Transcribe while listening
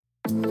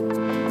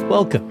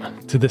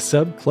Welcome to the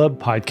Sub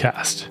Club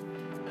Podcast,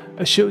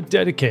 a show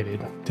dedicated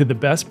to the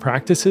best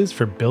practices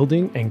for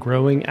building and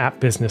growing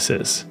app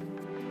businesses.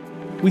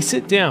 We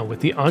sit down with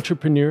the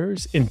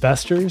entrepreneurs,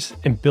 investors,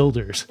 and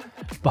builders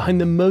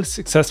behind the most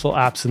successful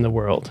apps in the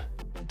world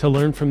to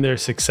learn from their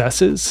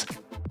successes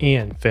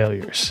and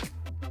failures.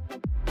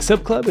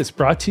 Sub Club is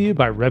brought to you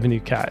by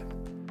RevenueCat.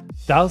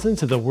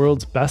 Thousands of the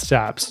world's best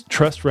apps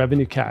trust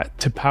RevenueCat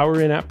to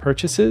power in-app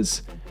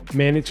purchases,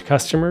 manage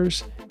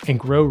customers, and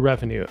grow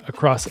revenue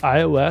across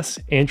iOS,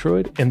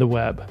 Android, and the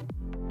web.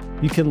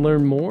 You can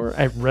learn more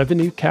at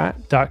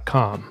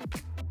revenuecat.com.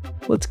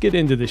 Let's get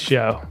into the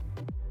show.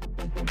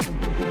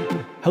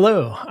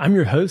 Hello, I'm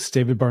your host,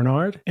 David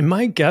Barnard, and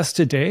my guests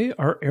today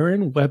are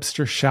Erin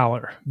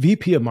Webster-Shaller,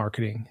 VP of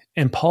Marketing,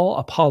 and Paul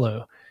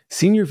Apollo,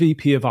 Senior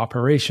VP of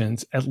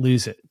Operations at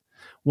Lose It,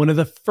 one of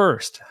the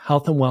first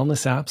health and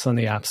wellness apps on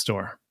the App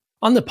Store.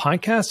 On the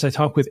podcast, I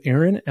talk with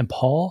Erin and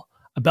Paul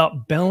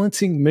about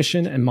balancing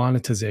mission and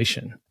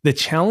monetization, the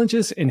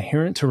challenges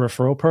inherent to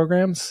referral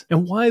programs,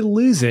 and why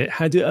Lose It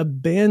had to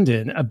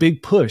abandon a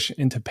big push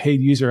into paid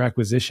user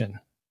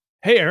acquisition.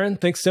 Hey, Erin,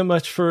 thanks so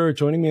much for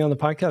joining me on the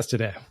podcast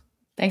today.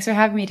 Thanks for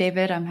having me,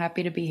 David. I'm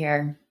happy to be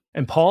here.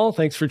 And Paul,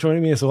 thanks for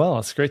joining me as well.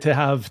 It's great to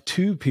have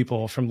two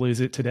people from Lose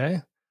It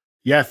today.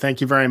 Yeah, thank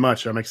you very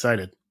much. I'm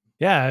excited.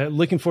 Yeah,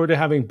 looking forward to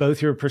having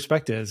both your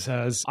perspectives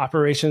as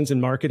operations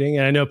and marketing.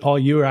 And I know, Paul,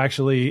 you were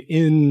actually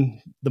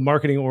in the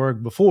marketing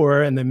org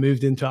before and then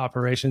moved into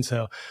operations.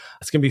 So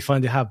it's going to be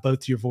fun to have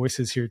both your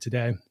voices here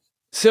today.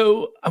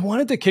 So I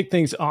wanted to kick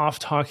things off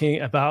talking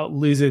about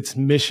Lose It's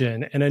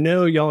mission. And I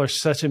know y'all are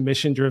such a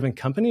mission-driven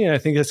company, and I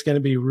think it's going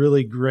to be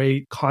really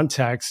great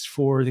context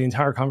for the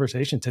entire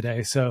conversation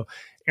today. So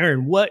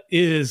Erin, what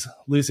is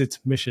Lose It's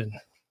mission?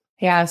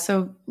 Yeah,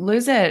 so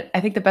Lose It,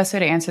 I think the best way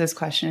to answer this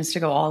question is to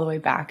go all the way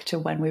back to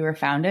when we were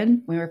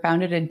founded. We were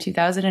founded in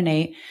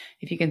 2008.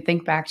 If you can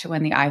think back to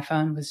when the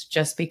iPhone was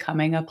just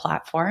becoming a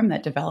platform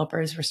that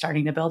developers were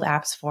starting to build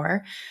apps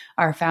for,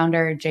 our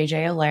founder,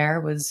 JJ Allaire,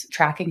 was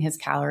tracking his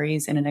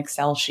calories in an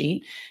Excel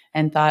sheet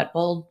and thought,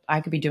 well,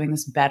 I could be doing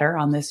this better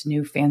on this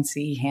new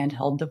fancy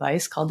handheld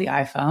device called the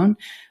iPhone.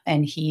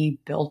 And he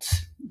built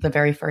the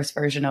very first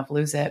version of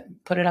Lose It,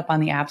 put it up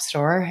on the App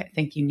Store. I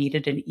think you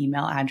needed an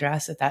email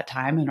address at that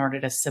time in order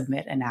to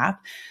submit an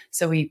app.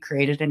 So we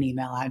created an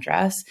email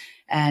address,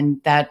 and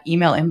that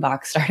email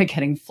inbox started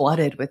getting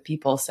flooded with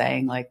people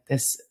saying, like,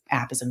 this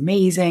app is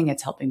amazing.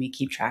 It's helping me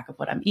keep track of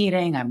what I'm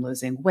eating. I'm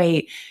losing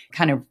weight.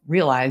 Kind of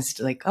realized,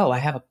 like, oh, I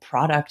have a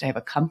product. I have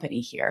a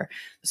company here.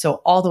 So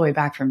all the way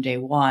back from day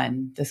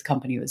one, this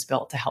company was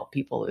built to help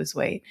people lose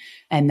weight.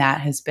 And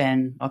that has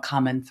been a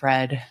common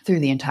thread through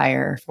the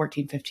entire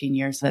 14, 15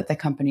 years that the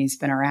company's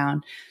been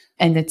around.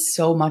 And it's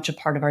so much a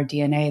part of our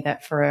DNA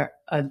that for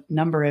a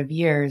number of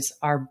years,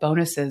 our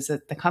bonuses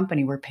at the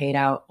company were paid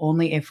out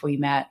only if we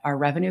met our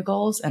revenue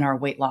goals and our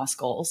weight loss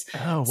goals.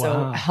 Oh, wow.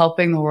 So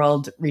helping the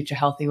world reach a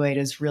healthy weight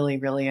is really,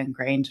 really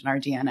ingrained in our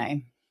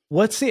DNA.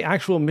 What's the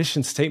actual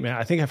mission statement?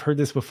 I think I've heard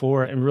this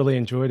before and really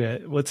enjoyed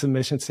it. What's the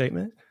mission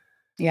statement?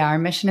 Yeah, our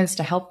mission is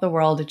to help the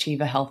world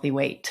achieve a healthy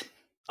weight.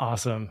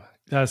 Awesome.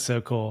 That's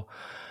so cool.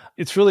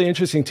 It's really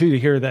interesting, too, to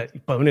hear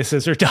that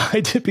bonuses are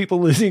tied to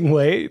people losing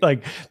weight.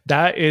 Like,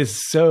 that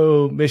is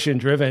so mission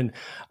driven.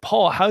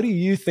 Paul, how do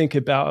you think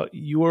about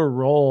your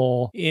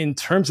role in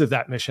terms of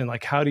that mission?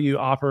 Like, how do you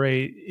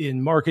operate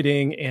in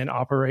marketing and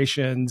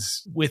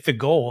operations with the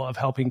goal of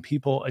helping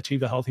people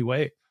achieve a healthy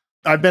weight?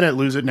 I've been at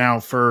Lose It now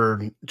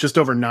for just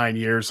over 9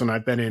 years, and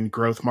I've been in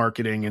growth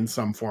marketing in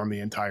some form the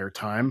entire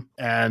time.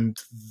 And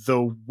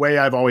the way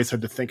I've always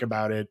had to think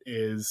about it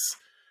is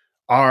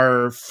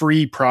our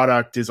free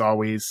product is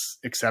always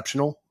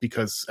exceptional,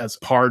 because as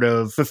part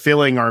of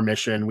fulfilling our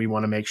mission, we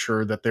want to make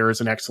sure that there is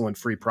an excellent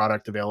free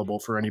product available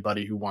for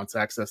anybody who wants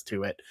access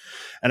to it.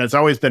 And it's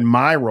always been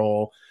my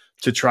role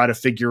to try to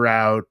figure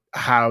out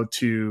how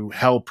to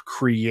help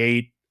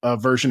create a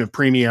version of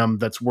Premium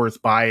that's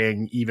worth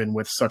buying, even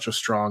with such a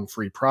strong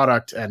free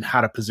product, and how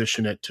to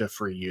position it to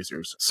free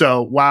users.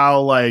 So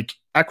while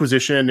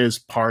acquisition is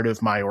part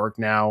of my org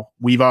now,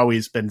 we've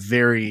always been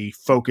very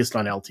focused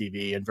on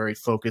LTV and very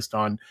focused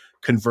on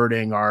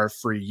converting our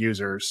free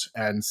users.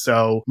 And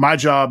so my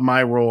job,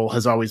 my role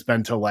has always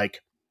been to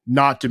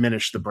not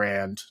diminish the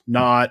brand,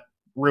 not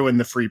ruin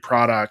the free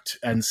product,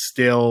 and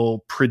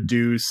still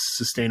produce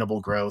sustainable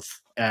growth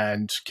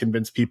and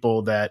convince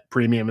people that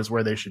Premium is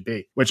where they should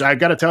be, which I've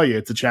got to tell you,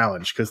 it's a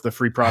challenge because the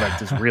free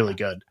product is really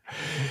good.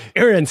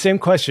 Erin, same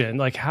question.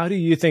 Like, how do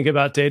you think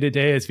about day to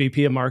day as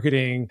VP of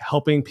Marketing,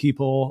 helping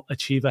people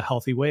achieve a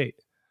healthy weight?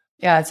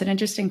 Yeah, it's an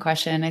interesting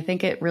question. I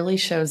think it really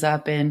shows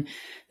up in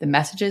the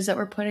messages that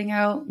we're putting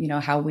out,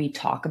 how we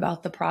talk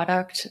about the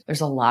product.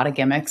 There's a lot of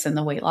gimmicks in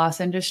the weight loss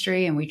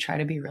industry, and we try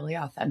to be really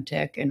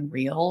authentic and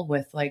real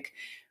with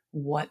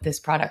what this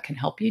product can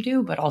help you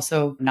do, but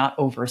also not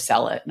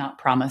oversell it, not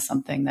promise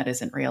something that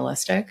isn't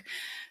realistic.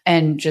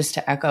 And just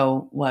to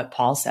echo what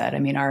Paul said, I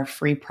mean, our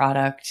free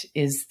product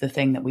is the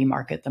thing that we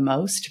market the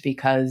most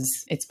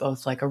because it's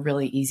both like a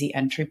really easy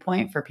entry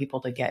point for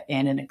people to get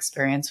in and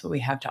experience what we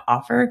have to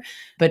offer.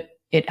 But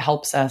it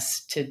helps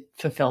us to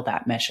fulfill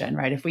that mission,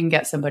 right? If we can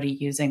get somebody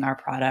using our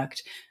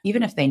product,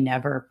 even if they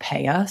never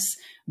pay us,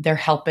 they're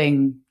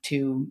helping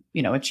to,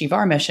 achieve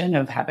our mission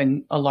of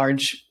having a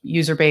large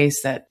user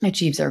base that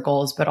achieves their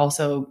goals, but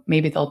also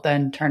maybe they'll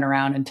then turn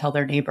around and tell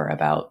their neighbor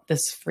about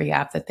this free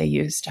app that they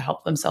use to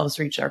help themselves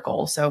reach their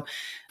goal. So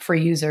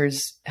free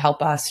users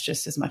help us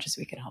just as much as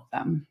we can help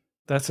them.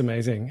 That's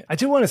amazing. I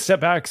do want to step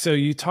back. So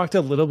you talked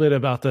a little bit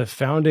about the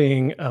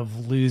founding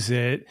of Lose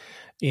It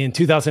in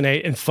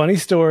 2008. And funny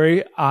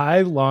story,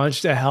 I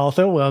launched a health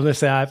and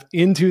wellness app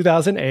in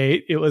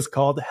 2008. It was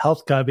called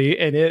Health Cubby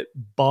and it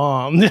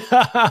bombed.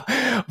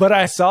 But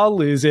I saw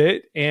Lose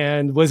It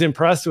and was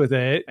impressed with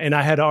it. And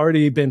I had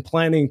already been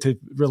planning to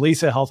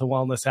release a health and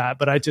wellness app,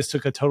 but I just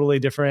took a totally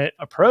different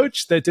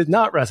approach that did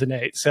not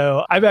resonate.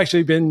 So I've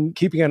actually been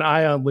keeping an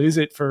eye on Lose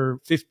It for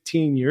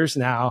 15 years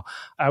now.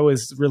 I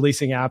was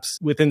releasing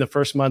apps within the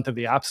first month of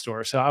the App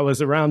Store. So I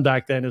was around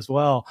back then as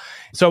well.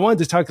 So I wanted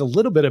to talk a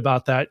little bit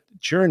about that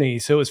journey.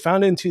 So it was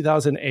founded in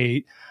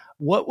 2008.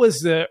 What was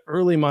the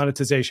early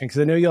monetization? Because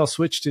I know y'all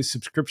switched to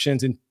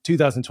subscriptions in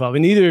 2012,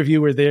 and neither of you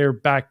were there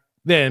back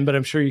then, but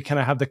I'm sure you kind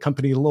of have the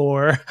company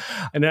lore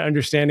and an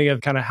understanding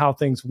of kind of how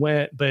things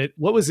went. But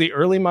what was the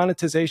early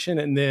monetization?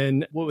 And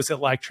then what was it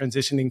like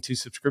transitioning to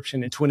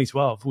subscription in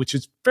 2012, which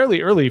is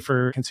fairly early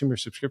for consumer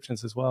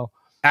subscriptions as well?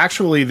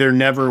 Actually, there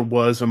never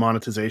was a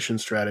monetization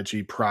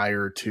strategy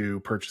prior to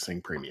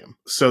purchasing Premium.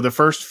 So the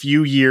first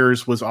few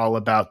years was all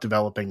about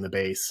developing the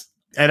base.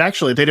 And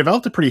actually, they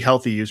developed a pretty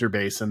healthy user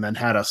base and then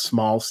had a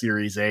small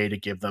Series A to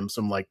give them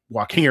some like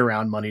walking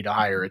around money to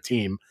hire a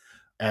team.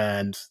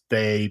 And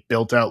they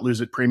built out Lose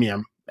It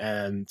Premium.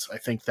 And I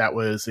think that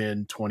was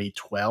in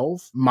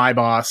 2012. My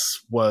boss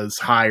was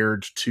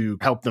hired to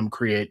help them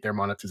create their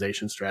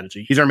monetization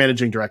strategy. He's our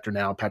managing director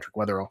now, Patrick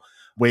Wetherell.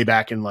 Way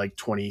back in like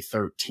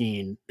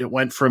 2013, it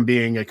went from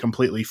being a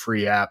completely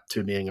free app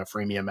to being a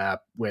freemium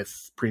app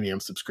with premium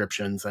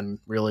subscriptions and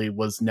really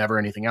was never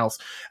anything else.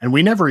 And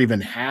we never even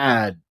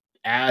had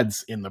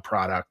ads in the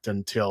product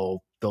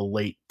until the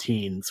late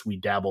teens. We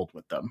dabbled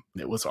with them.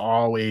 It was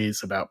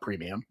always about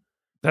premium.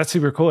 That's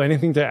super cool.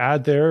 Anything to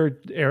add there,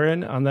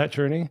 Erin, on that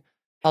journey?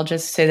 I'll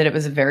just say that it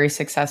was a very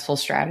successful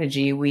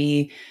strategy.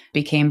 We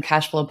became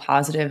cash flow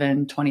positive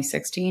in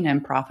 2016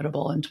 and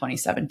profitable in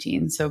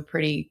 2017. So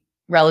pretty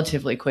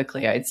relatively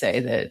quickly, I'd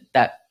say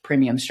that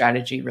premium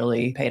strategy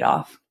really paid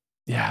off.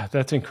 Yeah,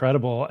 that's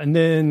incredible. And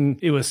then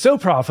it was so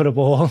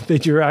profitable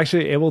that you were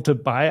actually able to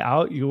buy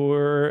out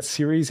your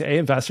Series A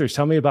investors.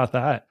 Tell me about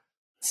that.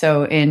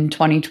 So in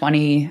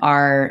 2020,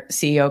 our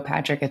CEO,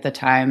 Patrick, at the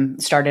time,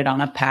 started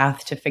on a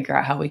path to figure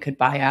out how we could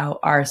buy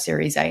out our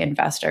Series A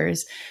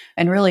investors.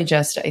 And really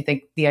just, I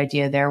think the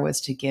idea there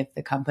was to give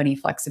the company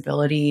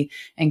flexibility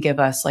and give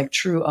us like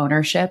true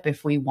ownership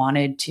if we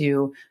wanted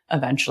to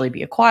eventually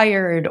be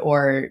acquired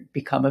or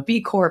become a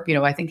B Corp.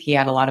 I think he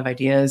had a lot of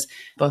ideas,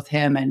 both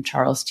him and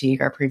Charles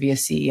Teague, our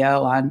previous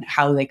CEO, on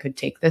how they could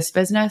take this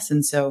business.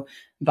 And so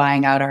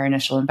buying out our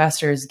initial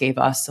investors gave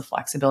us the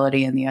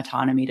flexibility and the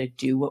autonomy to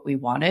do what we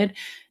wanted.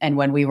 And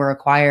when we were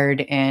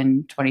acquired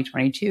in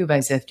 2022 by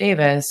Ziff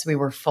Davis, we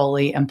were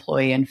fully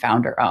employee and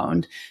founder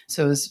owned.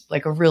 So it was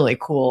like a really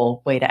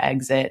cool way to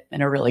exit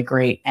and a really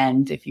great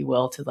end, if you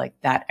will, to like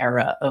that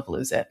era of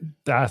Lose It.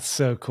 That's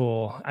so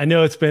cool. I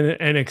know it's been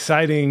an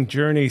exciting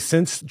journey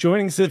since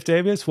joining Ziff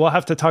Davis. We'll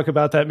have to talk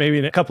about that maybe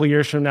in a couple of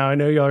years from now. I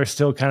know y'all are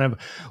still kind of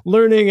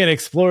learning and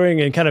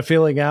exploring and kind of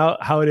feeling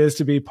out how it is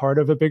to be part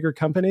of a bigger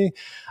company.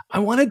 I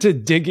wanted to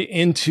dig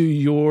into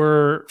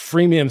your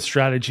freemium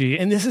strategy.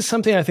 And this is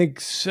something I think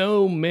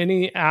so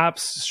many apps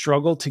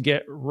struggle to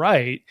get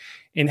right.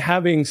 In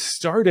having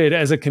started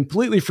as a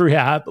completely free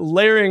app,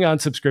 layering on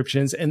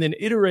subscriptions, and then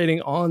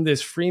iterating on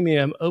this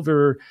freemium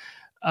over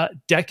a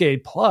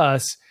decade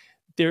plus,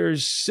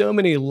 there's so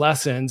many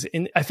lessons.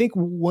 And I think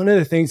one of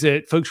the things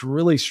that folks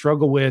really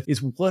struggle with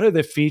is what are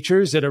the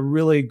features that are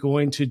really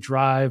going to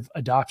drive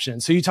adoption?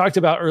 So you talked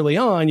about early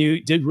on,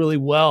 you did really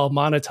well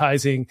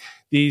monetizing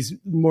these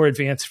more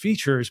advanced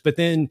features, but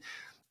then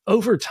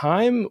over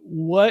time,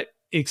 what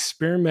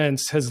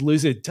experiments has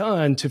Lose It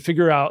done to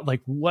figure out like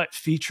what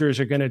features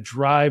are going to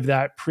drive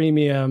that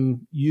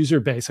premium user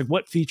base? Like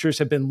what features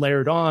have been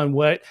layered on?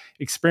 What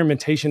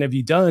experimentation have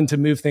you done to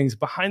move things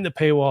behind the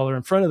paywall or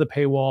in front of the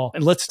paywall?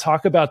 And let's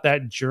talk about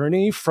that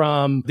journey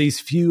from these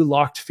few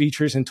locked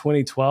features in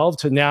 2012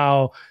 to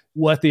now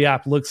what the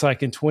app looks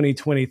like in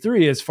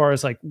 2023 as far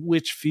as like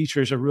which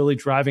features are really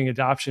driving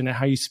adoption and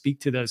how you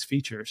speak to those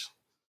features.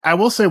 I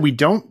will say we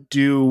don't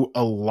do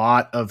a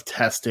lot of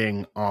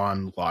testing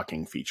on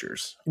locking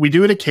features. We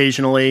do it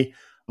occasionally.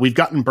 We've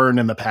gotten burned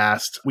in the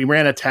past. We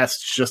ran a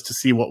test just to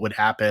see what would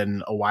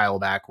happen a while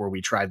back where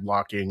we tried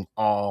locking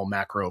all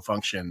macro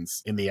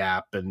functions in the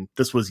app. And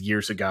this was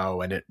years ago,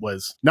 and it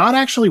was not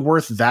actually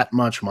worth that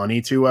much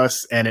money to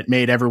us. And it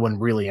made everyone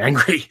really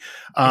angry.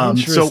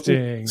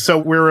 Interesting. So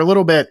we're a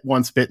little bit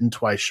once bitten,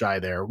 twice shy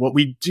there. What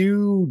we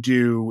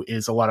do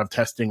is a lot of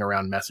testing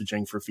around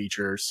messaging for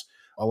features.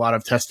 A lot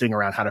of testing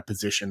around how to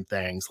position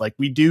things. Like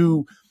we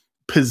do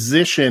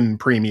position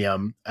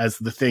premium as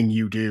the thing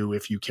you do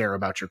if you care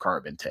about your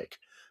carb intake.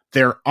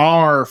 there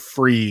are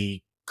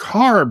free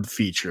carb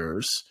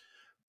features,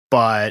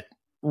 but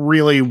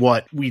really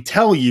what we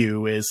tell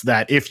you is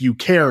that if you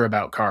care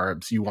about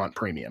carbs, you want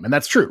premium. And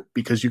that's true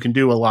because you can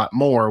do a lot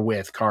more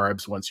with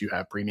carbs once you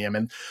have premium.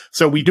 And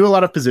so we do a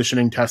lot of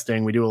positioning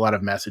testing. We do a lot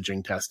of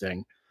messaging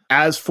testing.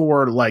 As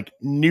for like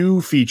new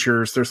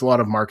features, there's a lot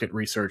of market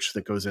research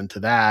that goes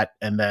into that.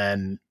 And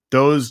then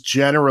those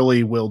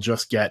generally will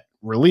just get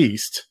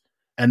released.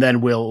 And then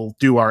we'll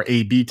do our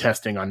A/B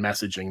testing on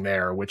messaging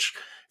there, which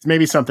is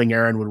maybe something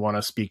Erin would want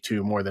to speak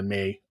to more than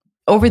me.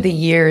 Over the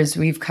years,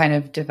 we've kind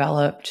of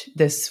developed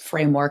this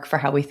framework for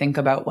how we think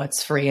about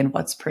what's free and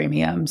what's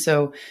premium.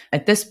 So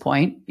at this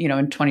point, in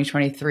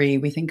 2023,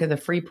 we think of the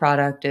free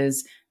product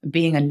as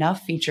being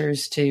enough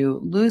features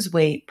to lose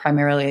weight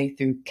primarily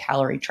through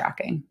calorie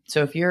tracking.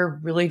 So if you're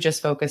really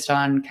just focused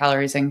on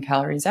calories in,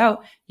 calories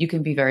out, you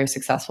can be very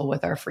successful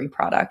with our free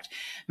product.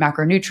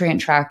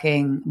 Macronutrient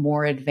tracking,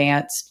 more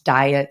advanced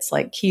diets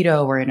like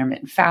keto or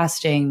intermittent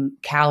fasting,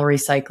 calorie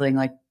cycling,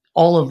 like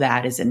all of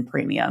that is in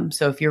premium.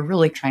 So if you're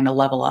really trying to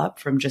level up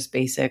from just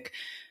basic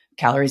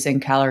calories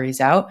in,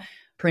 calories out,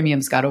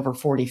 premium's got over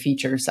 40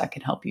 features that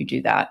can help you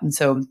do that. And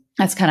so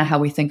that's kind of how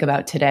we think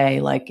about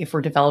today. Like if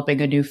we're developing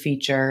a new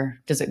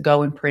feature, does it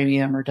go in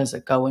premium or does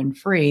it go in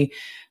free?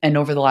 And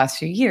over the last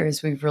few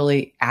years, we've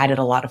really added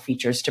a lot of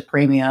features to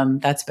premium.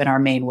 That's been our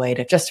main way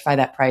to justify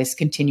that price,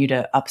 continue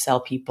to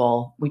upsell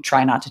people. We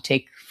try not to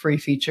take free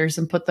features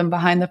and put them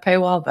behind the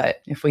paywall,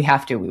 but if we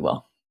have to, we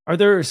will. Are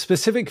there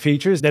specific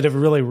features that have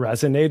really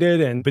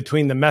resonated and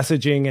between the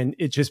messaging and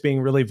it just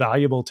being really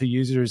valuable to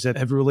users that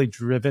have really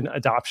driven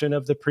adoption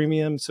of the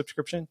premium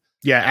subscription?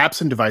 Yeah, apps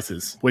and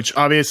devices, which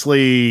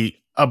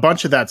obviously a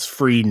bunch of that's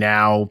free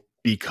now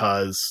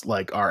because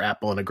like our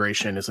Apple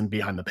integration isn't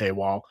behind the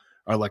paywall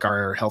or like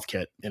our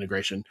HealthKit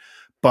integration.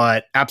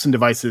 But apps and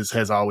devices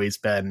has always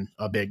been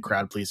a big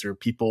crowd pleaser.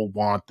 People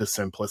want the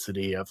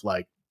simplicity of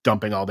like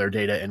dumping all their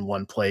data in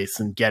one place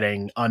and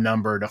getting a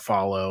number to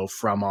follow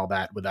from all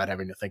that without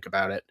having to think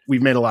about it.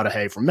 We've made a lot of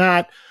hay from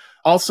that.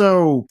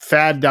 Also,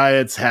 fad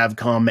diets have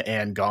come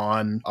and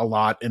gone a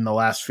lot in the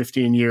last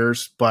 15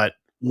 years, but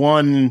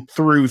one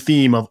through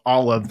theme of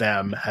all of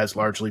them has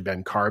largely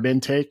been carb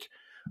intake.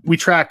 We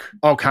track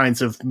all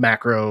kinds of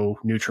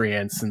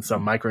macronutrients and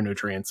some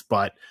micronutrients,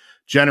 but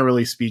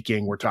generally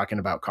speaking, we're talking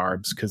about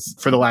carbs because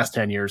for the last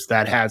 10 years,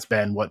 that has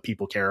been what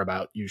people care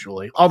about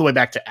usually, all the way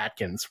back to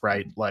Atkins,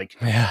 right? Like,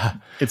 yeah,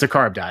 it's a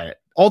carb diet.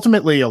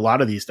 Ultimately, a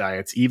lot of these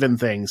diets, even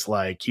things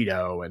like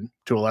keto and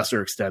to a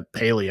lesser extent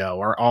paleo,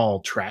 are all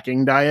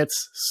tracking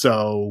diets.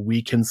 So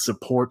we can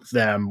support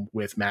them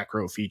with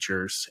macro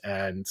features.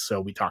 And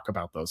so we talk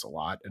about those a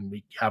lot and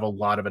we have a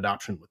lot of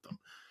adoption with them.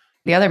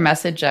 The other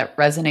message that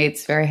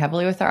resonates very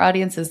heavily with our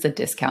audience is the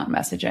discount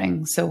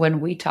messaging. So when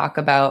we talk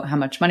about how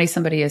much money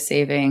somebody is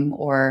saving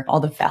or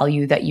all the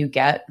value that you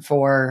get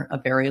for a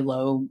very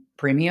low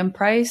premium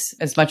price,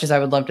 as much as I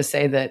would love to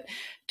say that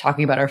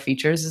talking about our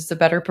features is the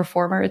better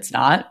performer, it's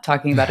not.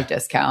 Talking about a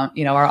discount,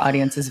 our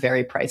audience is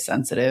very price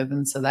sensitive.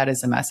 And so that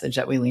is a message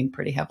that we lean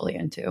pretty heavily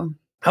into.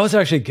 I was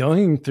actually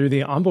going through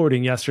the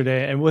onboarding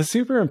yesterday and was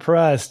super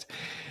impressed.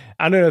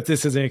 I don't know if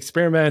this is an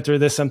experiment or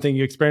this is something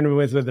you experimented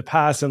with in the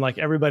past and like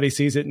everybody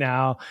sees it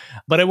now,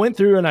 but I went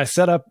through and I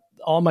set up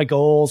all my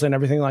goals and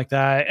everything like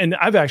that. And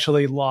I've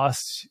actually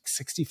lost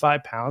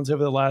 65 pounds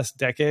over the last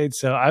decade.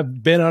 So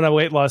I've been on a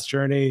weight loss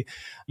journey,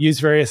 used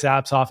various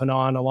apps off and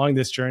on along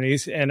this journey,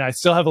 and I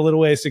still have a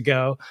little ways to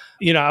go.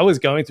 I was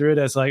going through it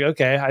as like,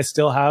 okay, I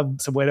still have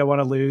some weight I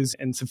want to lose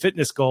and some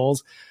fitness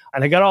goals.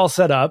 And I got all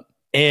set up.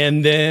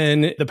 And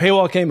then the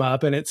paywall came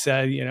up and it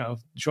said,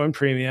 join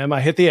premium.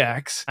 I hit the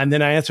X and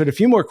then I answered a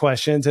few more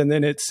questions. And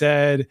then it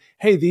said,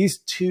 hey, these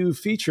two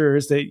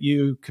features that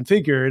you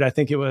configured, I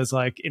think it was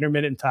like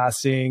intermittent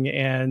fasting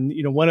and,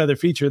 one other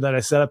feature that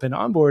I set up in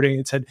onboarding,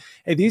 it said,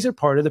 hey, these are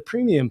part of the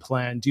premium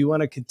plan. Do you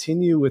want to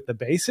continue with the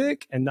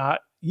basic and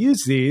not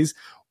use these?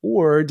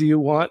 Or do you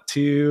want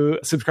to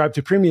subscribe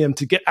to premium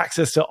to get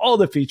access to all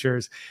the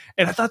features?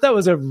 And I thought that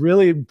was a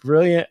really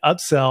brilliant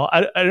upsell.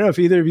 I don't know if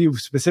either of you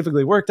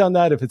specifically worked on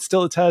that, if it's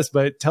still a test,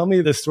 but tell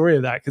me the story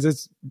of that because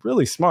it's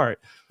really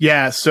smart.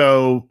 Yeah.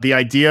 So the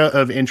idea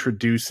of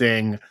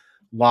introducing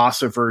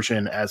loss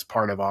aversion as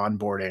part of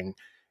onboarding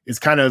is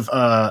kind of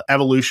an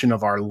evolution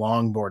of our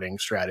longboarding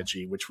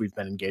strategy, which we've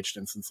been engaged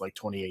in since like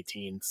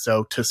 2018.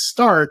 So to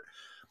start,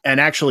 and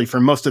actually,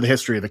 for most of the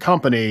history of the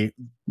company,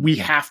 we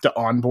have to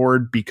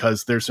onboard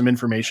because there's some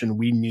information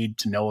we need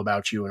to know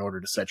about you in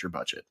order to set your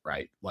budget,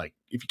 right? Like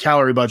if you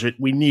calorie budget,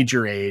 we need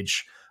your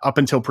age. Up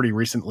until pretty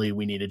recently,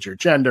 we needed your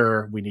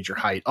gender, we need your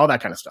height, all that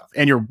kind of stuff,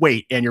 and your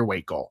weight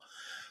goal.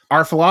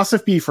 Our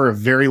philosophy for a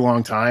very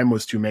long time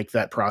was to make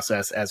that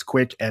process as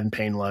quick and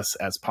painless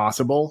as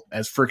possible,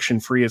 as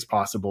friction-free as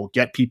possible,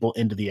 get people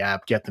into the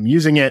app, get them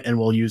using it, and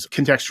we'll use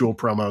contextual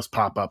promos,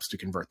 pop-ups to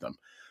convert them.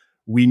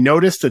 We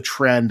noticed a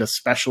trend,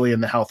 especially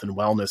in the health and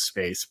wellness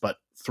space, but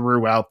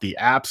throughout the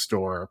App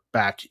Store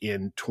back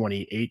in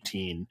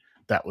 2018,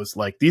 that was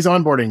like, these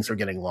onboardings are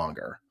getting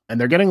longer. And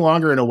they're getting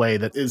longer in a way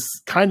that is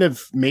kind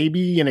of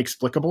maybe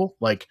inexplicable.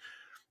 Like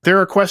There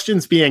are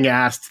questions being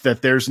asked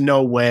that there's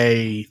no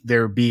way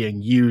they're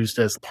being used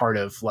as part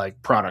of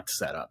like product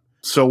setup.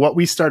 So what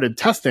we started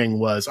testing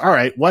was, all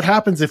right, what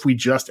happens if we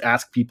just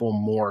ask people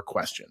more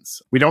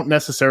questions? We don't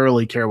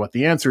necessarily care what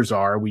the answers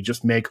are. We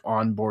just make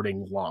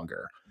onboarding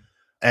longer.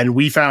 And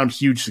we found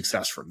huge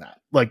success from that.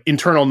 Like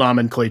internal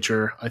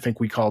nomenclature, I think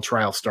we call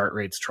trial start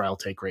rates, trial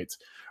take rates.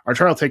 Our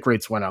trial take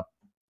rates went up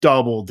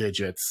double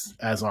digits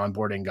as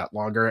onboarding got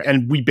longer.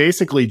 And we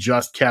basically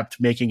just kept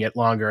making it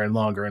longer and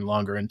longer and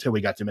longer until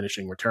we got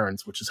diminishing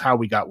returns, which is how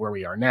we got where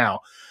we are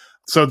now.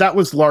 So that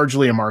was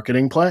largely a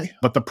marketing play,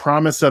 but the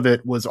promise of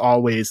it was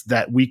always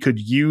that we could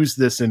use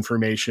this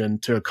information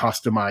to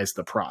customize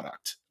the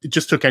product. It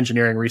just took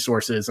engineering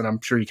resources, and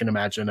I'm sure you can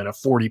imagine at a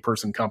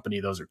 40-person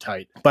company, those are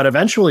tight. But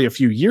eventually, a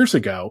few years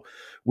ago,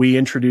 we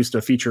introduced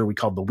a feature we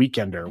called the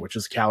Weekender, which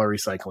is a calorie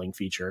cycling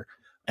feature.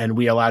 And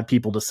we allowed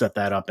people to set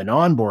that up in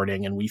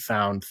onboarding. And we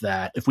found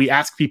that if we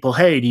ask people,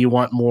 hey, do you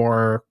want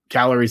more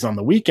calories on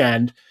the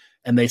weekend?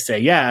 And they say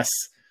yes,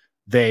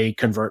 they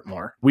convert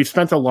more. We've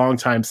spent a long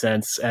time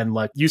since, and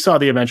like you saw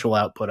the eventual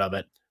output of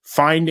it,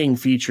 finding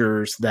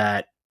features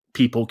that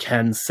people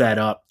can set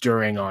up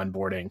during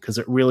onboarding, because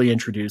it really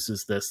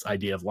introduces this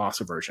idea of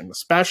loss aversion,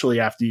 especially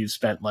after you've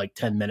spent like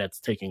 10 minutes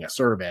taking a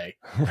survey.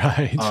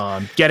 Right.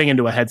 Getting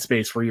into a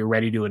headspace where you're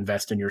ready to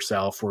invest in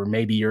yourself, or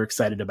maybe you're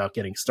excited about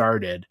getting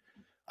started.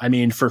 I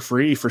mean, for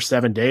free for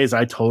 7 days,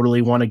 I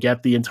totally want to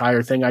get the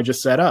entire thing I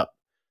just set up.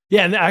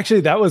 Yeah. And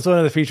actually, that was one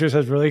of the features I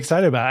was really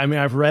excited about. I mean,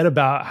 I've read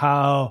about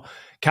how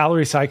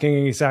calorie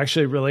cycling is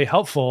actually really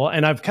helpful.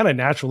 And I've kind of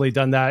naturally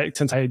done that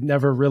since I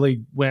never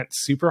really went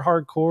super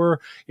hardcore.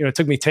 You know, it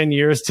took me 10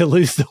 years to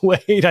lose the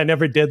weight. I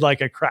never did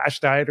like a crash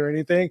diet or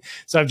anything.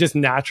 So I've just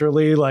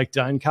naturally like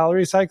done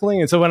calorie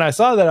cycling. And so when I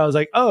saw that, I was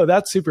like, oh,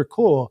 that's super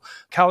cool.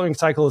 Calorie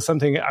cycle is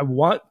something I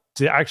want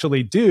to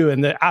actually do,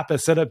 and the app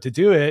is set up to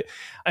do it.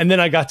 And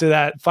then I got to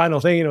that final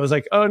thing and it was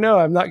like, oh no,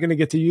 I'm not going to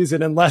get to use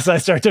it unless I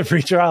start the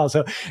free trial.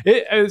 So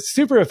it was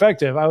super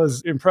effective. I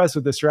was impressed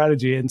with the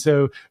strategy. And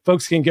so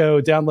folks can go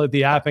download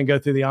the app and go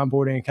through the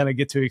onboarding and kind of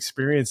get to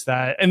experience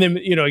that. And then,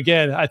 you know,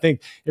 again, I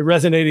think it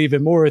resonated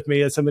even more with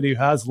me as somebody who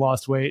has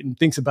lost weight and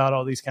thinks about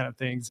all these kind of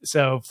things.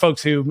 So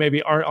folks who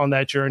maybe aren't on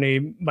that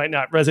journey might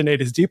not resonate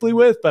as deeply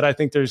with, but I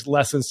think there's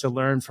lessons to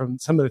learn from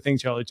some of the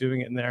things y'all are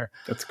doing in there.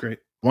 That's great.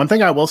 One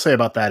thing I will say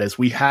about that is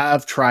we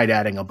have tried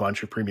adding a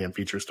bunch of premium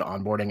features to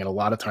onboarding, and a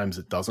lot of times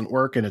it doesn't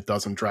work and it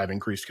doesn't drive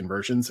increased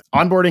conversions.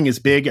 Onboarding is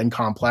big and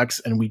complex,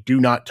 and we do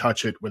not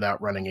touch it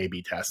without running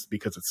A/B tests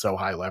because it's so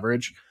high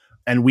leverage.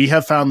 And we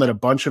have found that a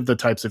bunch of the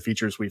types of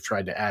features we've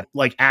tried to add,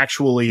 like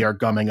actually are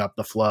gumming up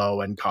the flow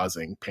and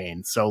causing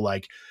pain. So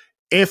like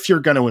if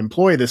you're going to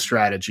employ this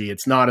strategy,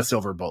 it's not a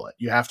silver bullet.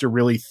 You have to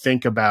really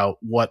think about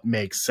what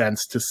makes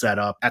sense to set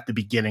up at the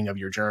beginning of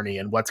your journey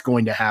and what's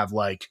going to have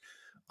like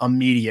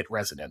immediate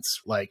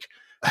resonance. Like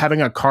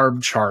having a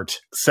carb chart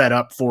set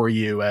up for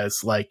you as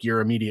like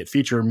your immediate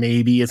feature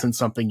maybe isn't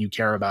something you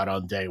care about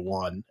on day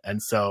one.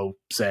 And so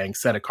saying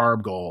set a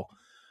carb goal,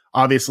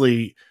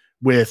 obviously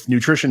with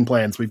nutrition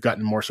plans, we've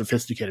gotten more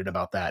sophisticated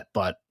about that.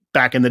 But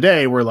back in the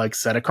day, we're like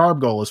set a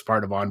carb goal as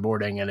part of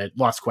onboarding, and it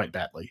lost quite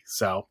badly.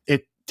 So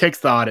it takes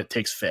thought, it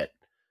takes fit.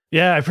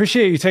 Yeah, I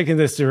appreciate you taking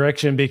this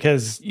direction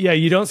because, yeah,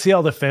 you don't see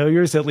all the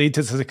failures that lead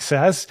to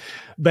success,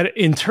 but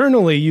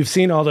internally you've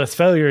seen all those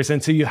failures.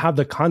 And so you have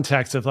the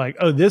context of like,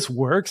 oh, this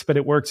works, but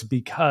it works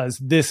because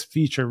this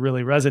feature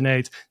really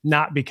resonates,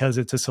 not because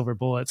it's a silver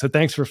bullet. So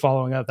thanks for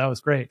following up. That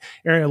was great.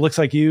 Erin, it looks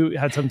like you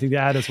had something to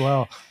add as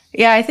well.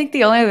 Yeah, I think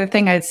the only other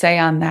thing I'd say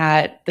on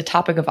that, the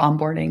topic of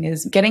onboarding,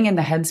 is getting in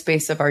the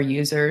headspace of our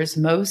users.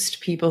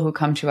 Most people who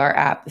come to our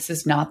app, this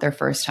is not their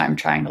first time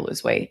trying to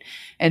lose weight.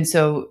 And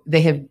so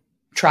they have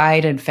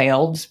tried and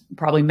failed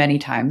probably many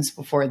times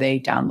before they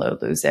download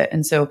Lose It.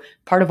 And so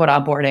part of what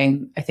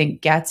onboarding, I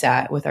think, gets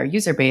at with our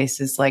user base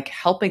is like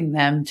helping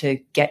them to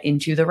get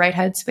into the right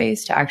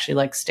headspace to actually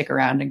like stick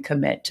around and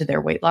commit to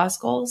their weight loss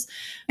goals.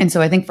 And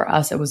so I think for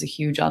us, it was a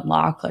huge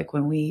unlock. Like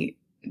when we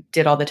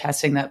did all the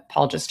testing that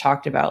Paul just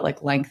talked about,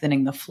 like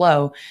lengthening the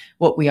flow,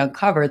 what we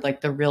uncovered,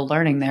 like the real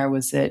learning there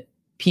was that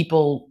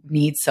people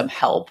need some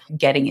help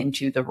getting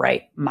into the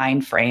right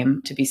mind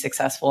frame to be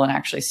successful and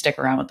actually stick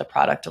around with the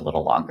product a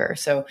little longer.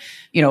 So,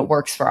 you know, it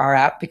works for our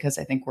app because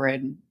I think we're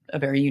in a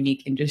very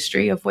unique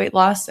industry of weight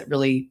loss that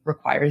really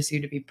requires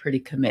you to be pretty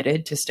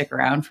committed to stick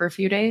around for a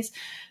few days.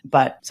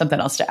 But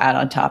something else to add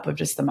on top of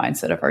just the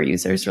mindset of our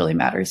users really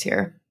matters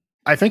here.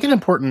 I think an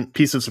important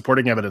piece of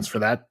supporting evidence for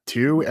that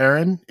too,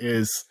 Erin,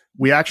 is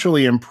we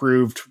actually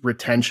improved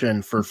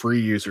retention for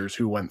free users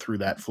who went through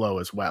that flow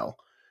as well.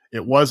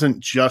 It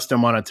wasn't just a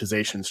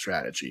monetization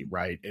strategy,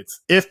 right?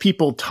 It's if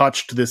people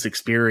touched this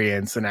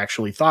experience and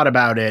actually thought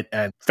about it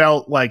and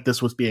felt like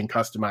this was being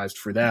customized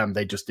for them,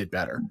 they just did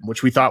better,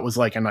 which we thought was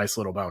like a nice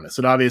little bonus.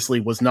 It obviously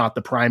was not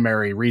the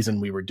primary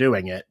reason we were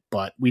doing it,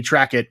 but we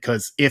track it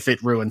because if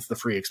it ruins the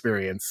free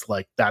experience,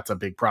 like that's a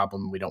big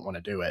problem. We don't want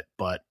to do it,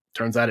 but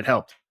turns out it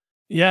helped.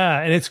 Yeah,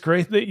 and it's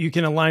great that you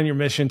can align your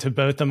mission to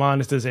both the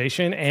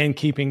monetization and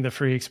keeping the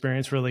free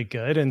experience really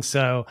good. And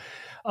so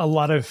a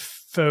lot of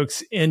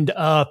folks end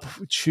up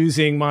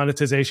choosing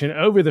monetization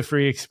over the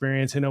free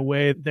experience in a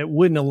way that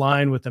wouldn't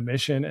align with the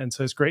mission. And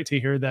so it's great to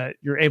hear that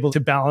you're able to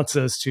balance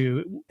those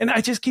two. And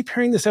I just keep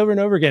hearing this over and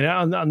over again.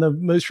 On the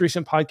most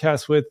recent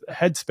podcast with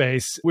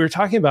Headspace, we were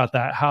talking about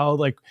that, how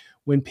like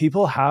when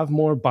people have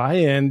more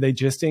buy-in, they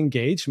just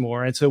engage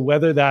more. And so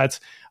whether that's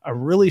a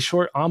really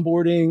short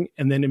onboarding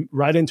and then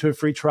right into a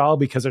free trial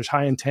because there's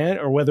high intent,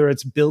 or whether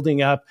it's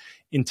building up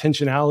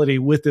intentionality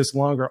with this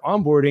longer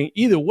onboarding,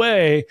 either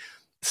way,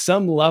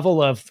 some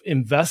level of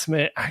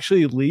investment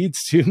actually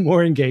leads to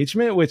more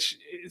engagement, which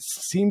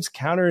seems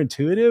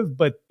counterintuitive,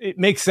 but it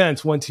makes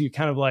sense once you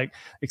kind of like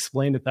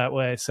explain it that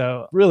way.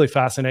 So really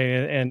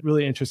fascinating and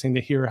really interesting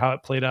to hear how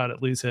it played out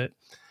at Lose It.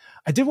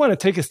 I did want to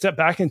take a step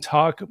back and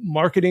talk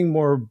marketing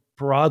more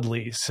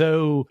broadly.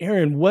 So,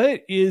 Erin,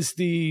 what is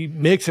the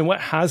mix and what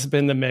has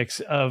been the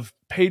mix of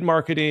paid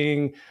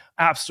marketing,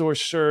 App Store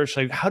search?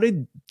 Like, how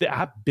did the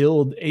app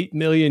build 8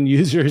 million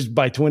users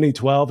by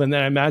 2012? And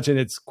then I imagine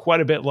it's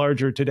quite a bit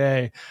larger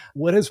today.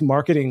 What does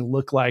marketing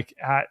look like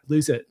at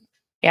Lose It?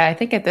 Yeah, I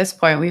think at this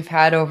point, we've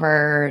had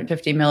over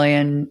 50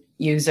 million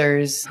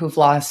users who've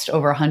lost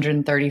over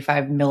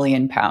 135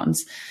 million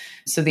pounds.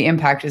 So the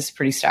impact is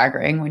pretty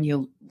staggering when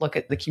you look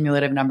at the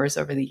cumulative numbers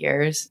over the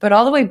years. But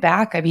all the way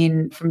back, I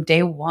mean, from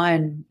day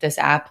one, this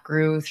app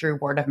grew through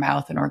word of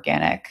mouth and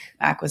organic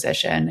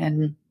acquisition.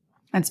 And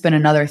that's been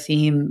another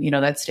theme,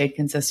 that stayed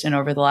consistent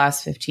over the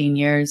last 15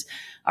 years.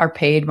 Our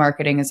paid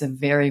marketing is a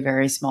very,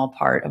 very small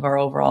part of our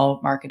overall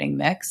marketing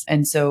mix.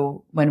 And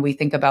so when we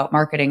think about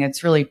marketing,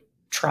 it's really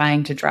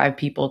trying to drive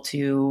people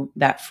to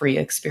that free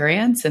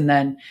experience. And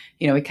then,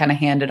 we kind of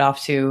hand it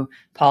off to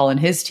Paul and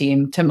his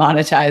team to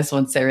monetize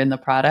once they're in the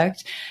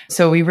product.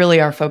 So we really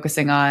are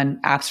focusing on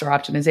App Store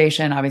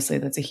optimization. Obviously,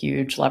 that's a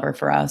huge lever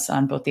for us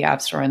on both the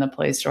App Store and the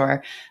Play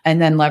Store. And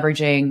then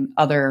leveraging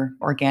other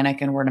organic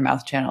and word of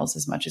mouth channels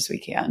as much as we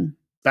can.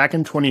 Back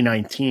in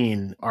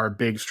 2019, our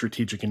big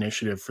strategic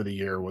initiative for the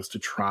year was to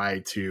try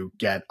to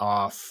get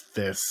off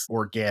this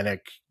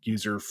organic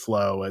user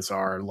flow as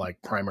our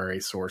primary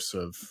source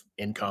of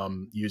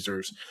income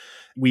users.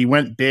 We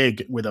went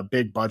big with a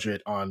big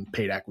budget on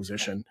paid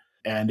acquisition,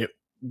 and it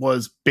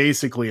was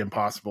basically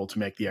impossible to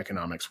make the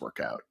economics work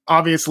out.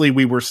 Obviously,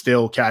 we were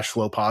still cash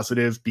flow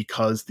positive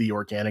because the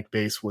organic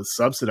base was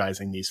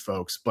subsidizing these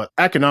folks, but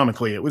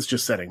economically, it was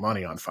just setting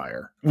money on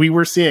fire. We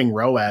were seeing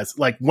ROAS,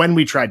 when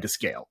we tried to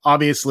scale.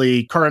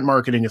 Obviously, current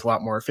marketing is a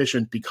lot more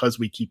efficient because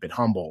we keep it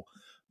humble.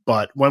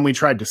 But when we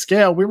tried to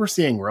scale, we were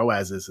seeing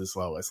ROAS as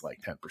low as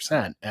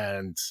 10%.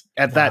 And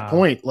at that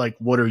point,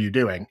 what are you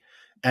doing?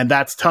 And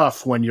that's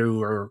tough when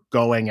you're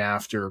going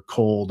after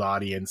cold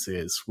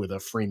audiences with a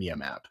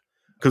freemium app.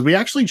 Because we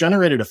actually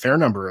generated a fair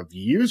number of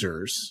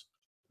users.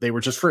 They were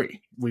just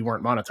free. We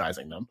weren't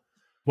monetizing them.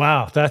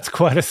 Wow, that's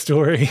quite a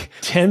story.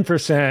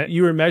 10%.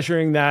 You were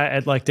measuring that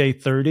at day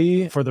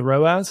 30 for the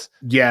ROAS?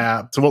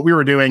 Yeah. So what we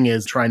were doing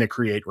is trying to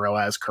create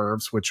ROAS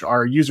curves, which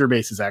our user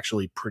base is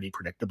actually pretty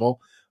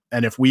predictable.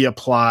 And if we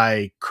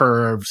apply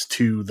curves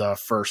to the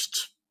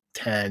first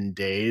 10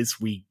 days,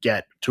 we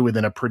get to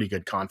within a pretty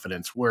good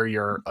confidence where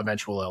your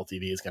eventual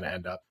LTV is going to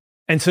end up.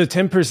 And so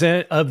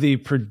 10% of the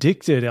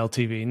predicted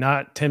LTV,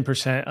 not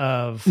 10%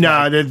 of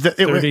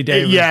 30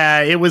 day.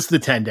 Yeah, it was the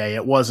 10 day.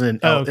 It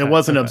wasn't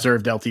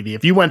observed LTV.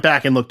 If you went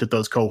back and looked at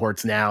those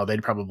cohorts now,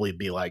 they'd probably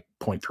be 0.3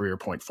 or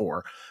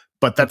 0.4.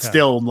 But that's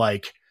still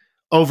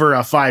over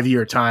a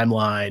 5-year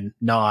timeline,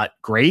 not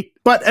great.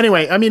 But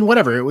anyway, I mean,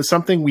 whatever. It was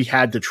something we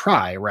had to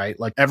try, right?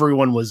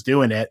 Everyone was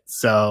doing it.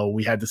 So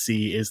we had to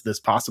see, is this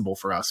possible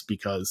for us?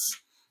 Because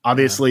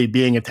obviously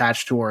being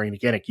attached to our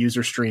organic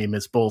user stream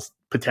is both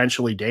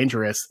potentially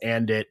dangerous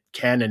and it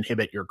can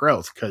inhibit your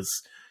growth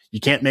because you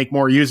can't make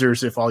more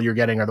users if all you're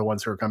getting are the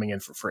ones who are coming in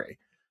for free.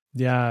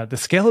 Yeah, the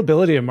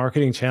scalability of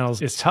marketing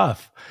channels is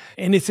tough.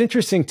 And it's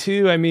interesting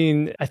too. I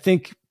mean, I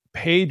think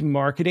paid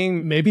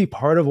marketing, maybe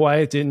part of why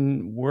it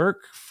didn't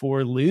work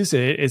for Lose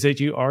It is that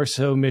you are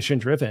so mission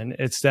driven.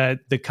 It's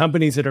that the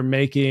companies that are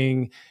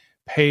making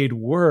paid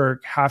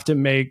work have to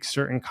make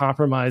certain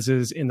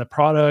compromises in the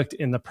product,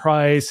 in the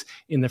price,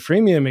 in the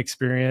freemium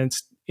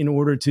experience in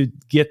order to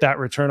get that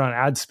return on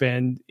ad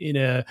spend in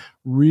a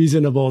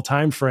reasonable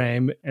time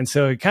frame. And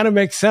so it kind of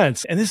makes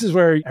sense. And this is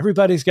where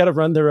everybody's got to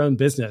run their own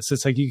business.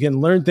 It's you can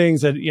learn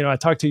things that, I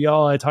talk to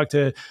y'all, I talk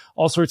to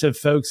all sorts of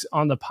folks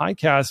on the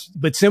podcast,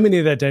 but so many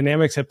of the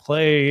dynamics at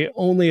play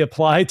only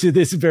apply to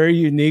this very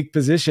unique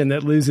position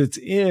that Lose It's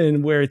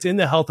in, where it's in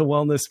the health and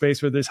wellness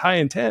space where there's high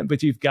intent,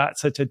 but you've got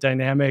such a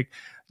dynamic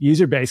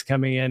user base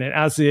coming in. And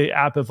as the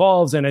app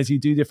evolves and as you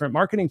do different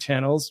marketing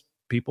channels,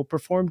 people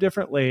perform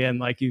differently,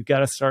 and you've got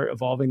to start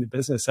evolving the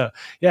business. So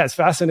yeah, it's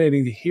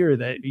fascinating to hear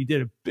that you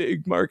did a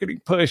big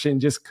marketing push and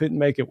just couldn't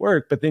make it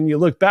work. But then you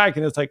look back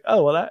and it's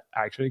oh, well, that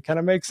actually kind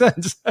of makes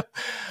sense.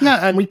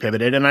 Yeah, and we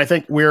pivoted, and I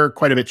think we're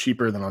quite a bit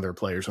cheaper than other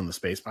players in the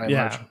space by and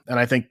large. And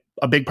I think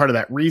a big part of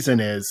that reason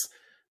is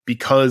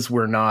because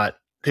we're not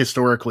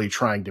historically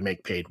trying to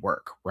make paid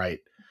work, right?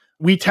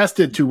 We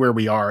tested to where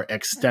we are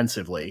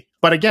extensively.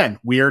 But again,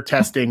 we are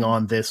testing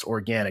on this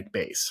organic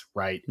base,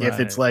 right? If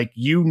it's like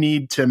you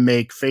need to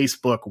make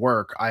Facebook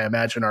work, I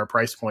imagine our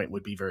price point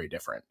would be very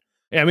different.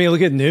 Yeah, I mean,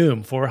 look at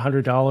Noom,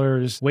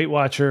 $400. Weight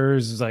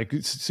Watchers is like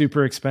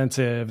super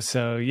expensive.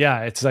 So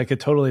yeah, it's like a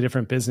totally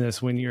different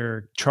business when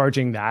you're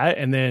charging that.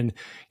 And then,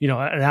 an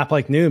app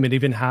like Noom, it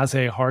even has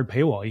a hard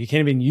paywall. You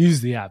can't even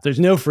use the app. There's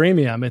no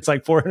freemium. It's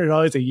like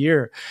 $400 a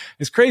year.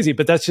 It's crazy,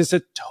 but that's just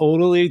a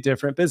totally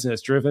different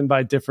business driven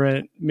by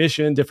different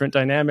mission, different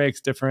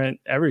dynamics, different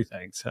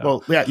everything. So,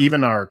 well, yeah,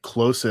 even our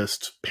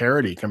closest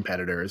parity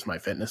competitor is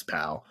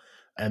MyFitnessPal.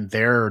 And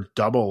they're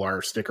double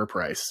our sticker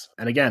price.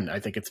 And again, I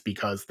think it's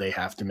because they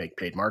have to make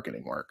paid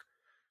marketing work.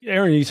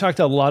 Erin, you talked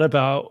a lot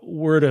about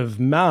word of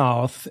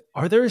mouth.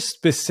 Are there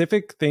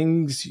specific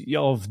things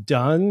y'all have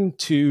done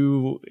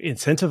to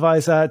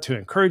incentivize that, to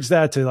encourage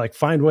that, to like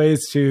find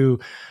ways to,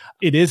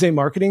 it is a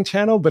marketing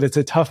channel, but it's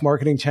a tough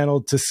marketing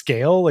channel to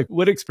scale? Like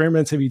what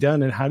experiments have you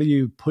done and how do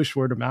you push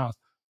word of mouth?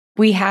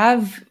 We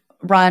have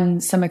run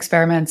some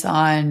experiments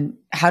on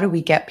how do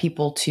we get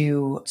people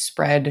to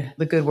spread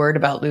the good word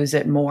about Lose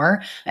It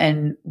more.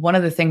 And one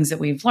of the things that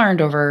we've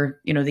learned over,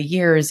 the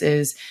years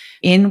is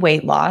in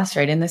weight loss,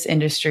 right? In this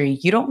industry,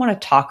 you don't want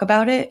to talk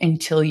about it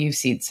until you've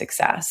seen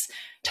success.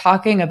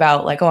 Talking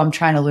about like, oh, I'm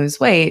trying to lose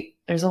weight.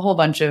 There's a whole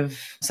bunch of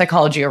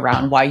psychology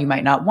around why you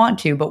might not want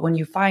to. But when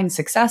you find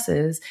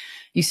successes,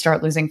 you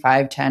start losing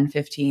 5, 10,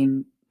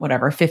 15,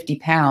 whatever, 50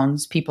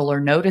 pounds, people are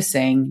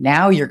noticing.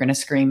 Now you're going to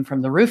scream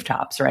from the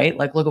rooftops, right?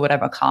 Like, look at what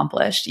I've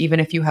accomplished, even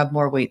if you have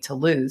more weight to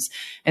lose.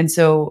 And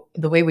so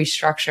the way we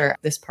structure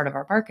this part of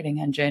our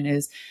marketing engine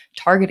is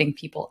targeting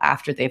people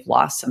after they've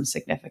lost some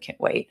significant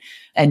weight.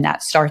 And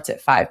that starts at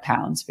 5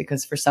 pounds,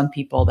 because for some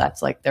people,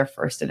 that's like their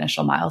first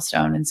initial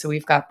milestone. And so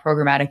we've got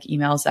programmatic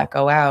emails that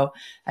go out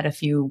at a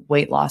few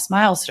weight loss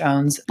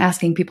milestones,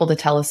 asking people to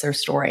tell us their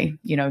story,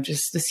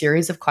 just a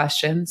series of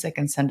questions. They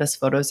can send us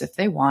photos if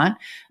they want,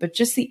 but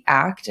just the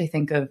act, I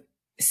think, of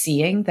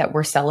seeing that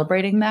we're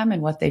celebrating them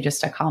and what they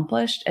just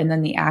accomplished. And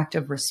then the act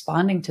of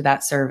responding to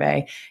that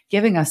survey,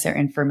 giving us their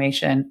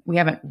information. We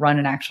haven't run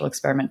an actual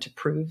experiment to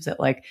prove that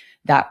like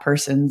that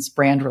person's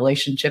brand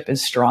relationship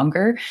is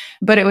stronger,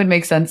 but it would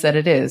make sense that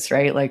it is,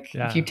 right? Like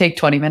if you take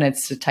 20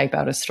 minutes to type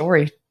out a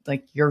story,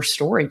 like your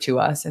story to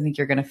us, I think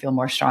you're going to feel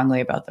more strongly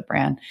about the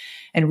brand.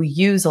 And we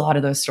use a lot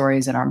of those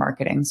stories in our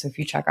marketing. So if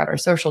you check out our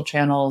social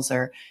channels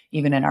or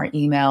even in our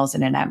emails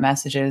and in-app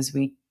messages,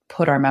 we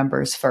put our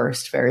members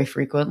first very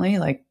frequently.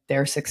 Like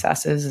their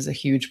successes is a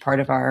huge part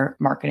of our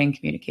marketing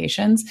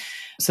communications.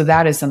 So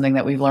that is something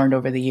that we've learned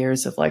over the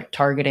years of like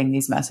targeting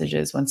these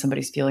messages when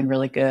somebody's feeling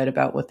really good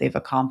about what they've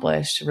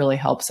accomplished really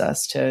helps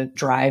us to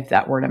drive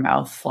that word of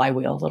mouth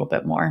flywheel a little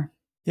bit more.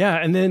 Yeah.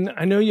 And then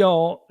I know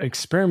y'all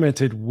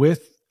experimented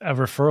with a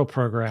referral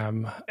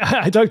program.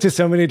 I talked to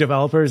so many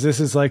developers. This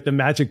is like the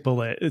magic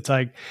bullet. It's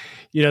like,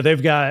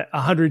 they've got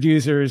 100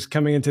 users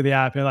coming into the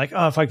app and like,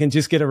 oh, if I can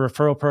just get a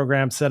referral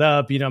program set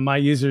up, my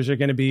users are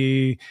going to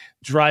be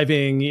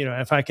driving,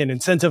 if I can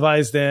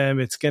incentivize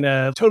them, it's going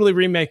to totally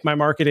remake my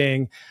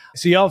marketing.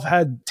 So y'all have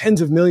had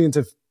tens of millions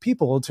of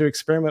people to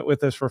experiment with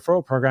this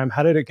referral program.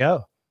 How did it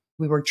go?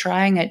 We were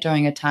trying it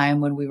during a time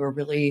when we were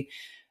really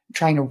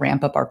trying to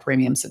ramp up our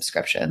premium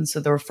subscription. So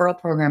the referral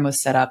program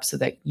was set up so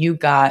that you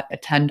got a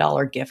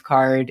 $10 gift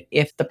card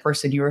if the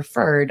person you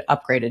referred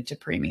upgraded to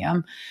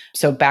premium.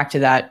 So back to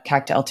that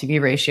CAC to LTV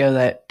ratio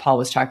that Paul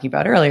was talking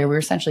about earlier, we were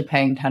essentially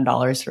paying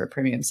 $10 for a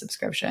premium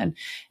subscription.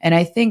 And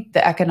I think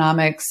the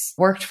economics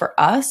worked for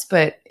us,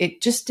 but it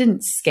just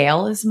didn't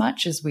scale as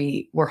much as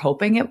we were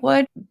hoping it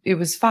would. It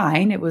was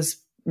fine. It was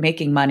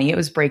making money. It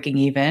was breaking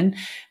even,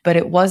 but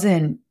it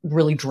wasn't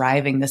really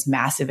driving this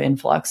massive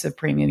influx of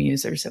premium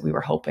users that we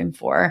were hoping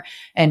for.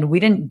 And we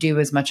didn't do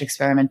as much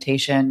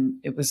experimentation.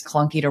 It was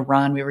clunky to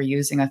run. We were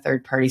using a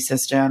third-party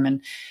system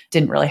and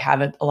didn't really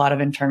have a lot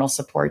of internal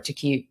support to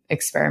keep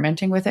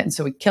experimenting with it. And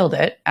so we killed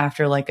it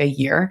after like a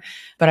year.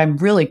 But I'm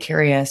really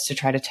curious to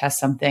try to test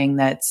something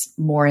that's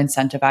more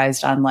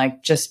incentivized on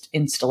like just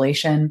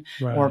installation,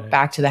 or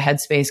back to the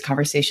Headspace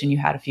conversation you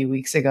had a few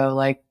weeks ago,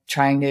 like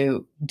trying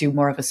to do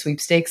more of a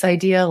sweepstakes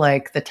idea,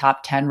 like the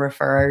top 10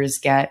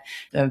 referrers get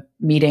a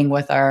meeting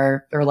with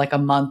or like a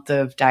month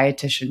of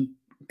dietitian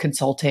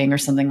consulting or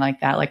something like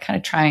that, like kind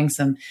of trying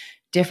some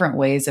different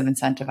ways of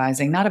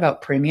incentivizing, not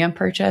about premium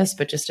purchase,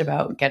 but just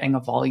about getting a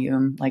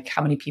volume, like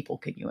how many people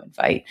can you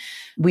invite?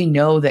 We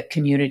know that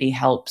community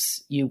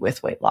helps you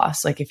with weight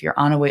loss. Like if you're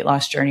on a weight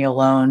loss journey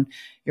alone,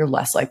 you're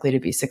less likely to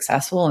be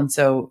successful. And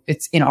so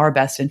it's in our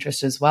best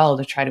interest as well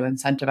to try to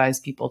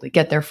incentivize people to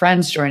get their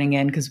friends joining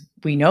in, because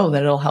we know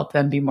that it'll help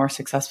them be more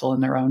successful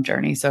in their own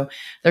journey. So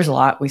there's a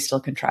lot we still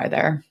can try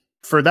there.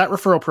 For that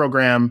referral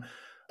program,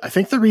 I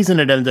think the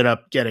reason it ended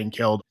up getting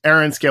killed,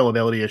 Erin's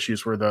scalability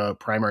issues were the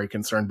primary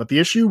concern. But the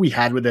issue we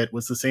had with it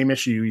was the same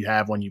issue you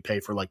have when you pay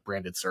for like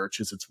branded search,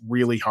 is it's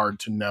really hard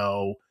to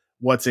know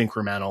what's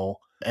incremental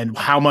and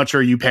how much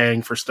are you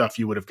paying for stuff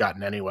you would have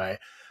gotten anyway.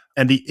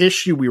 And the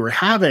issue we were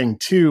having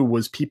too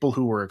was people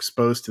who were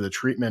exposed to the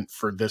treatment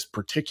for this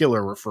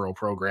particular referral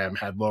program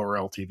had lower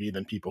LTV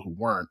than people who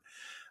weren't.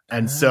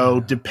 And so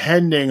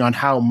depending on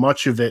how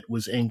much of it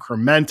was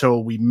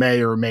incremental, we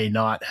may or may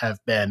not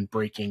have been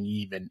breaking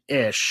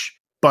even-ish.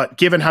 But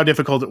given how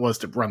difficult it was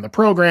to run the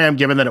program,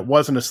 given that it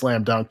wasn't a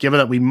slam dunk, given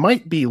that we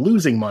might be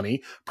losing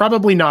money,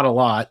 probably not a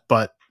lot,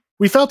 but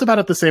we felt about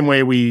it the same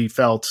way we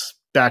felt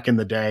back in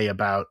the day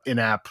about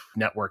in-app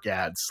network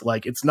ads.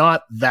 Like, it's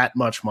not that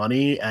much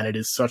money, and it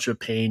is such a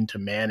pain to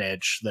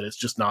manage that it's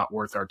just not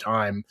worth our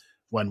time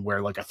when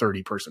we're like a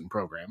 30-person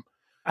program.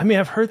 I mean,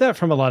 I've heard that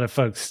from a lot of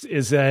folks,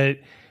 is that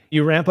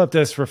you ramp up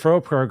this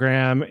referral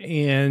program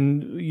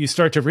and you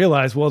start to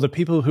realize, well, the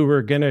people who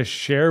were going to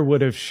share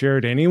would have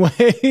shared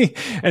anyway.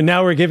 And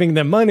now we're giving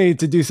them money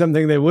to do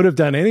something they would have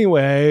done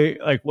anyway.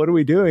 Like, what are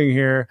we doing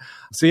here?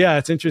 So yeah,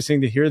 it's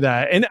interesting to hear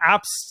that. And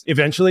apps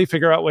eventually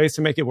figure out ways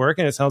to make it work.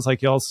 And it sounds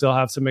like y'all still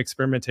have some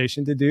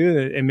experimentation to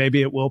do. And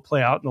maybe it will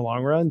play out in the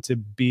long run to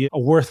be a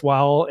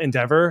worthwhile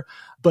endeavor.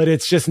 But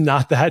it's just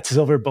not that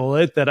silver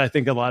bullet that I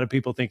think a lot of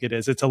people think it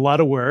is. It's a lot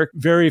of work.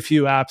 Very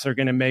few apps are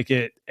going to make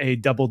it a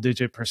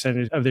double-digit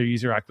percentage of their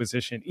user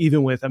acquisition,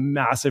 even with a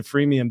massive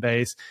freemium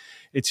base.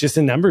 It's just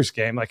a numbers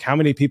game. Like, how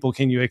many people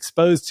can you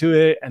expose to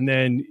it? And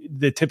then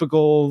the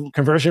typical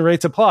conversion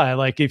rates apply.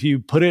 Like, if you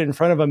put it in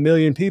front of 1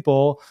 million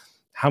people,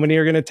 how many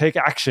are going to take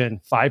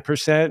action?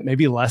 5%,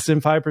 maybe less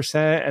than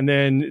 5%. And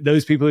then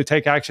those people who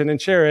take action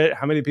and share it,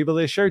 how many people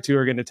they share to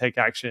are going to take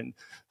action?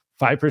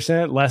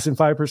 5%, less than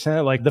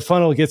 5%. Like, the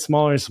funnel gets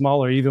smaller and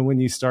smaller, even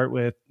when you start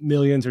with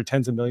millions or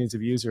tens of millions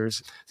of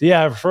users. So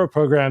yeah, referral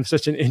program,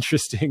 such an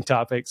interesting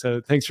topic. So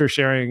thanks for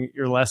sharing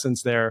your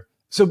lessons there.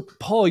 So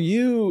Paul,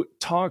 you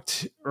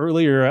talked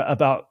earlier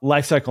about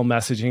lifecycle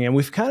messaging, and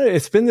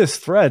it's been this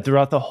thread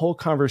throughout the whole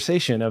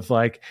conversation of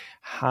like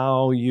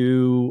how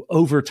you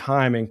over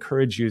time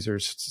encourage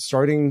users,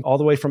 starting all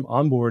the way from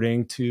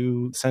onboarding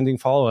to sending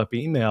follow-up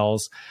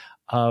emails,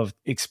 of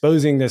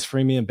exposing this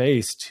freemium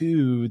base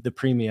to the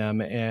premium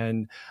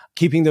and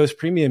keeping those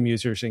premium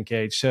users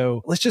engaged.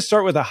 So let's just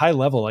start with a high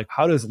level. Like,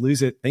 how does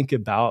Lose It think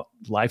about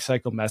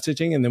lifecycle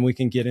messaging? And then we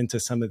can get into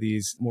some of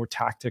these more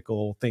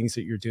tactical things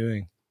that you're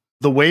doing.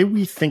 The way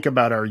we think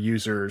about our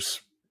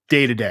users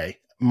day-to-day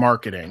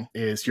marketing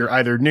is you're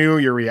either new,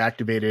 you're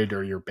reactivated,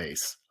 or you're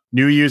base.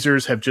 New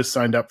users have just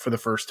signed up for the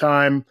first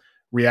time.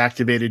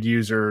 Reactivated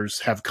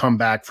users have come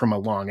back from a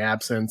long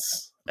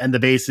absence. And the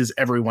base is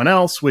everyone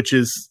else, which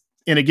is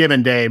in a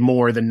given day,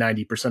 more than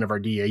 90% of our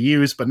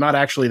DAUs, but not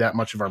actually that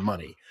much of our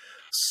money.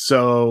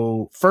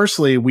 So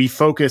firstly, we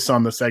focus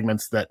on the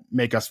segments that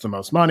make us the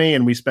most money,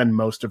 and we spend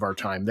most of our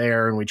time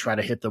there, and we try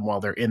to hit them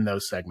while they're in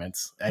those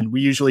segments. And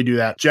we usually do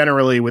that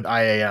generally with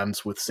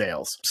IAMs with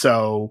sales.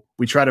 So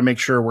we try to make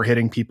sure we're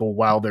hitting people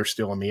while they're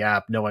still in the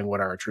app, knowing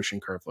what our attrition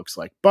curve looks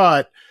like.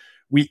 But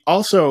we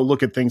also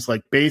look at things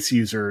like base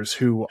users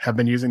who have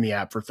been using the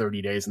app for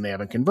 30 days and they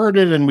haven't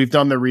converted. And we've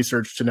done the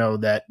research to know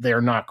that they're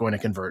not going to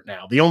convert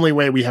now. The only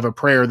way we have a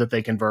prayer that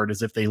they convert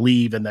is if they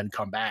leave and then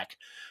come back.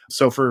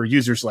 So for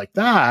users like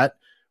that,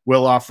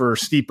 we'll offer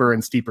steeper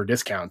and steeper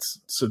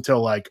discounts. So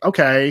until like,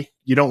 okay,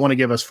 you don't want to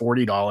give us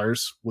 $40.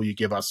 Will you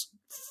give us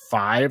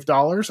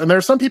 $5? And there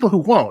are some people who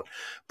won't,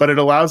 but it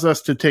allows us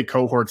to take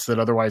cohorts that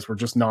otherwise we're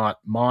just not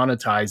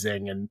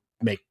monetizing and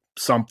make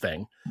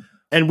something.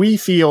 And we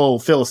feel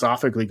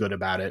philosophically good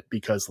about it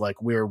because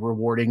like we're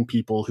rewarding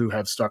people who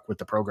have stuck with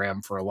the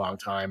program for a long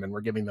time, and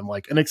we're giving them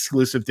like an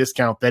exclusive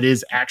discount that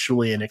is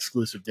actually an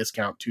exclusive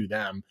discount to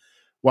them,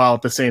 while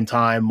at the same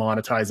time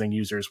monetizing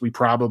users we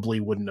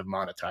probably wouldn't have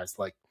monetized.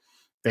 Like,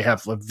 they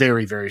have a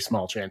very, very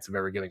small chance of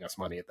ever giving us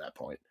money at that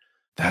point.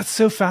 That's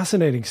so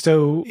fascinating.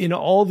 So in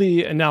all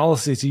the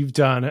analysis you've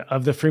done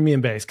of the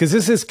freemium base, because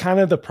this is kind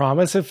of the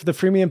promise of the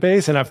freemium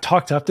base, and I've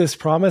talked up this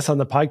promise on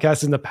the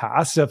podcast in the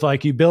past of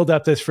like, you build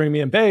up this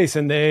freemium base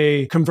and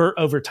they convert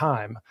over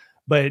time.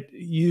 But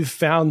you've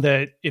found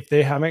that if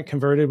they haven't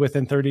converted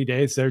within 30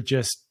 days, they're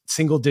just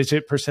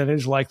single-digit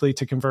percentage likely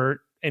to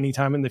convert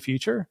anytime in the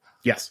future?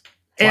 Yes.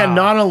 Wow. And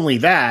not only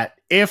that,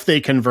 if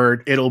they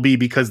convert, it'll be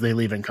because they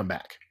leave and come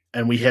back.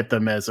 And we hit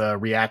them as a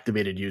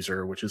reactivated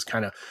user, which is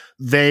kind of,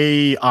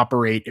 they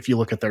operate, if you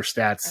look at their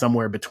stats,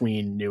 somewhere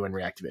between new and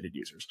reactivated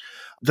users.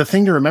 The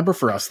thing to remember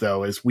for us,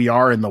 though, is we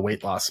are in the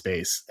weight loss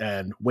space,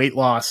 and weight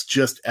loss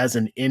just as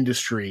an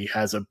industry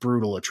has a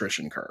brutal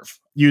attrition curve.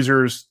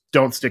 Users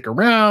don't stick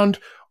around,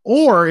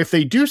 or if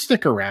they do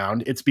stick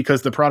around, it's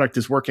because the product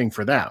is working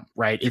for them,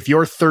 right? If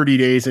you're 30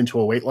 days into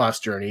a weight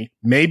loss journey,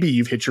 maybe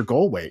you've hit your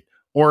goal weight.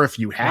 Or if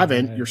you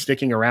haven't, you're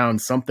sticking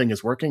around, something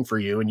is working for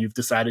you, and you've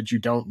decided you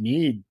don't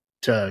need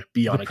to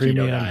be on a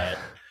keto diet.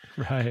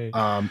 Right.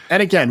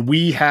 And again,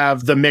 we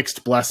have the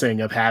mixed blessing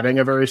of having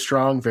a very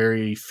strong,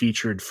 very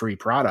featured free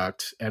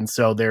product. And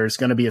so there's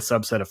going to be a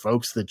subset of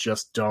folks that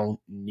just don't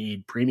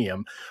need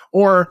premium,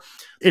 or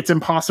it's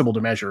impossible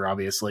to measure,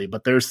 obviously,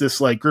 but there's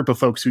this like group of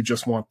folks who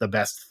just want the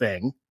best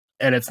thing.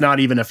 And it's not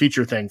even a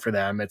feature thing for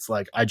them. It's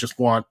like, I just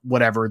want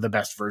whatever the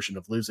best version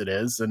of Lose It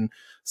is. And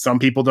some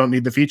people don't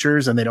need the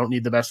features and they don't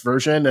need the best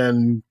version,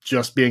 and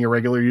just being a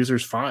regular user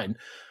is fine.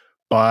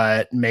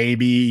 but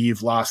maybe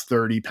you've lost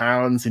 30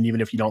 pounds. And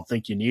even if you don't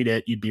think you need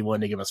it, you'd be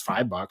willing to give us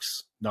 $5,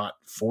 not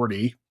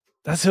 40.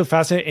 That's so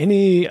fascinating.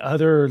 Any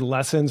other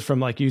lessons from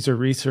like user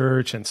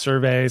research and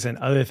surveys and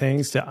other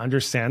things to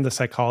understand the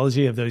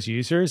psychology of those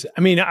users?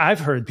 I mean, I've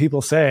heard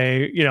people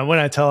say, when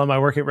I tell them I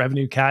work at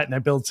Revenue Cat and I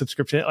build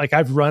subscription, like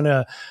I've run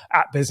a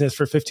app business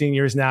for 15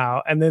 years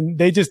now. And then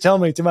they just tell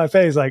me to my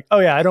face, like, oh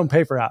yeah, I don't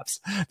pay for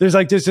apps. There's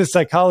like just this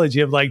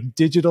psychology of like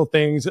digital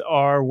things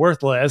are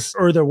worthless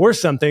or they're worth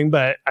something,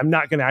 but I'm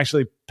not going to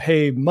actually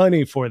pay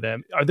money for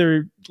them. Are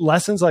there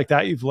lessons like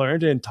that you've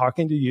learned in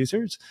talking to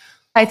users?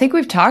 I think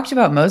we've talked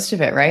about most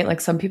of it, right?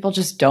 Like some people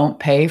just don't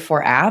pay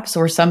for apps,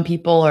 or some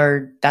people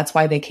that's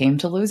why they came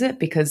to Lose It,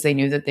 because they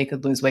knew that they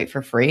could lose weight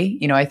for free.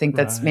 I think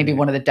that's maybe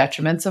one of the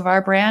detriments of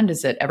our brand,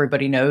 is that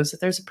everybody knows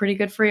that there's a pretty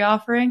good free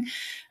offering.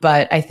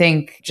 But I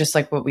think just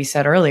like what we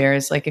said earlier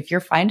is like, if you're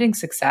finding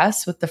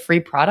success with the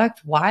free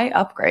product, why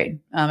upgrade?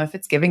 If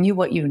it's giving you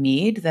what you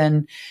need,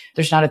 then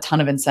there's not a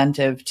ton of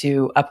incentive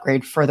to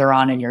upgrade further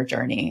on in your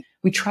journey.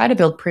 We try to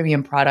build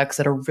premium products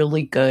that are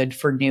really good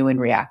for new and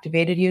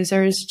reactivated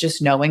users,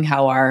 just knowing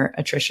how our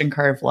attrition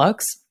curve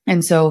looks.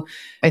 And so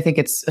I think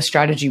it's a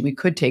strategy we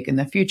could take in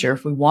the future.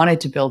 If we wanted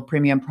to build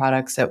premium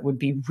products that would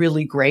be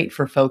really great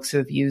for folks who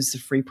have used the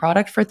free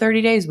product for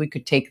 30 days, we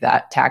could take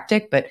that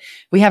tactic, but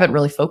we haven't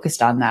really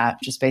focused on that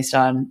just based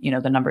on,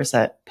 the numbers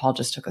that Paul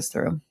just took us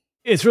through.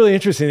 It's really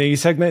interesting that you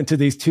segment into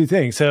these two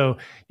things. So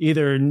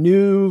either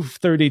new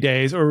 30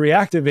 days or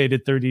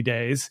reactivated 30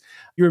 days.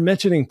 You were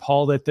mentioning,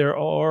 Paul, that there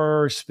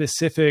are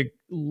specific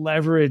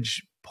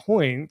leverage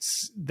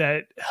points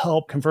that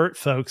help convert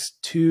folks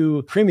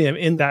to premium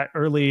in that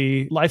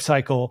early life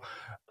cycle.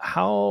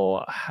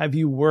 How have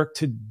you worked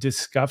to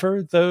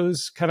discover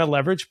those kind of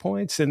leverage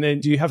points? And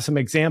then do you have some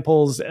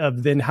examples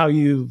of then how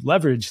you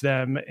leverage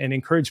them and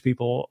encourage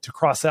people to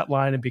cross that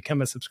line and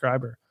become a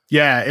subscriber?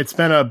 Yeah, it's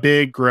been a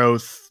big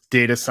growth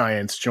data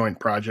science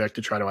joint project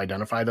to try to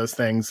identify those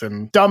things,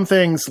 and dumb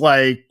things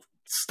like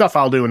stuff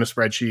I'll do in a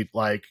spreadsheet,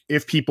 like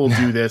if people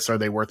do this, are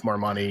they worth more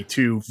money,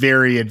 to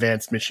very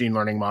advanced machine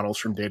learning models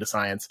from data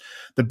science.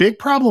 The big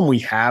problem we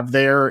have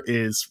there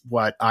is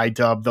what I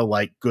dub the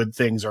like good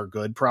things are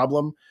good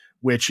problem,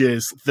 which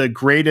is the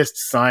greatest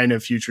sign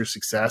of future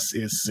success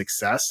is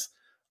success.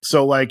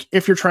 So like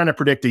if you're trying to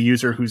predict a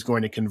user who's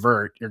going to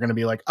convert, you're going to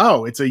be like,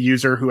 oh, it's a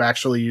user who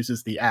actually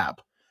uses the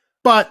app.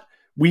 But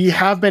we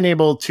have been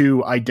able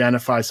to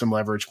identify some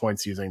leverage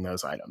points using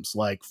those items.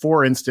 Like,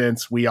 for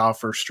instance, we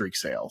offer streak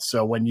sales.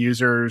 So when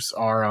users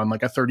are on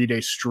like a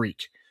 30-day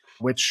streak,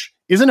 which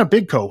isn't a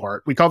big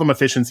cohort, we call them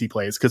efficiency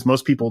plays because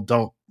most people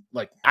don't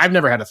like, I've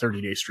never had a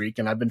 30-day streak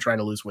and I've been trying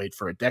to lose weight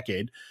for a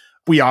decade.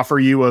 We offer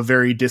you a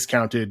very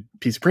discounted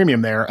piece of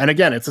premium there. And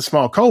again, it's a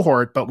small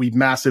cohort, but we've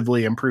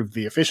massively improved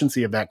the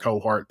efficiency of that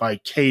cohort by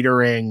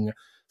catering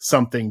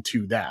something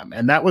to them.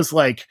 And that was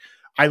like,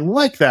 I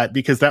like that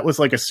because that was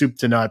like a soup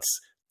to nuts.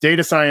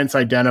 Data science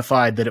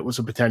identified that it was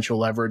a potential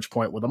leverage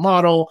point with a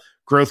model.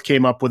 Growth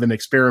came up with an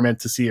experiment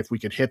to see if we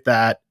could hit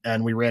that.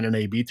 And we ran an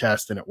A/B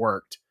test and it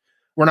worked.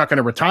 We're not going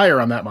to retire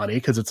on that money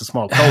because it's a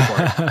small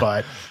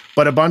cohort,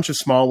 but a bunch of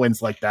small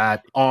wins like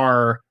that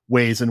are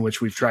ways in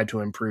which we've tried to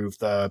improve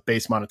the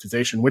base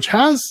monetization, which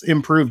has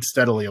improved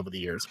steadily over the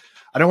years.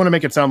 I don't want to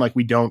make it sound like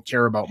we don't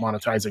care about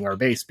monetizing our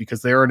base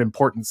because they're an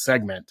important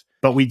segment,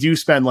 but we do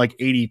spend like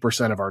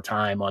 80% of our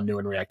time on new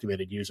and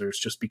reactivated users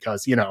just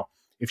because,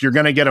 if you're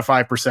going to get a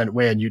 5%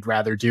 win, you'd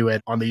rather do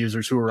it on the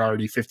users who are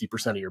already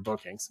 50% of your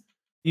bookings.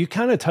 You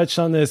kind of touched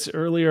on this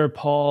earlier,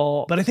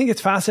 Paul, but I think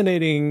it's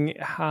fascinating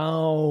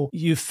how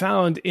you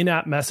found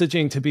in-app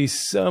messaging to be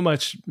so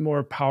much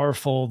more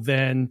powerful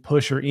than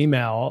push or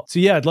email. So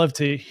yeah, I'd love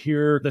to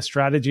hear the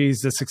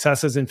strategies, the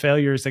successes and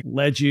failures that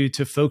led you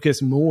to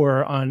focus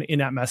more on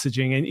in-app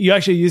messaging. And you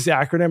actually used the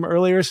acronym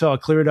earlier, so I'll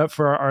clear it up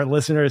for our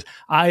listeners.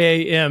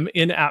 IAM,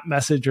 in-app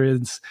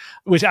messages,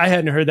 which I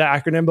hadn't heard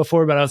that acronym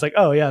before, but I was like,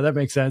 oh yeah, that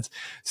makes sense.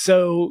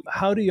 So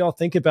how do y'all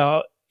think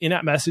about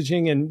in-app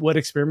messaging, and what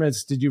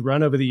experiments did you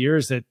run over the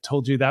years that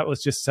told you that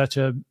was just such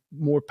a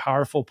more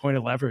powerful point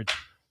of leverage?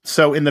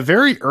 So in the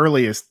very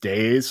earliest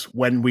days,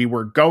 when we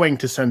were going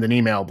to send an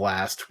email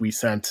blast, we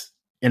sent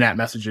in-app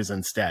messages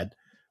instead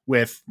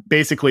with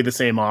basically the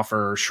same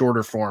offer,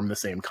 shorter form, the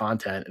same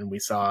content. And we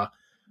saw,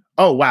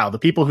 oh, wow, the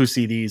people who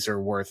see these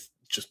are worth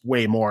just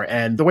way more.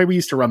 And the way we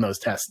used to run those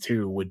tests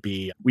too would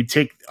be we'd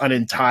take an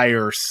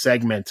entire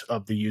segment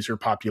of the user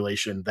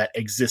population that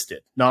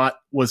existed, not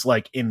was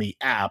like in the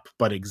app,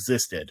 but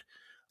existed.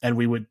 And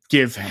we would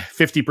give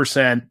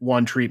 50%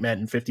 one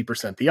treatment and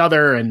 50% the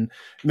other. And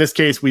in this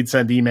case, we'd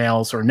send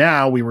emails, or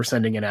now we were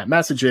sending in-app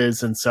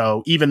messages. And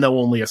so even though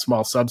only a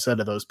small subset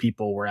of those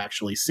people were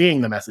actually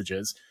seeing the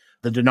messages,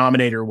 the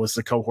denominator was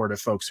the cohort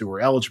of folks who were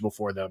eligible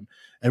for them.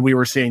 And we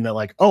were seeing that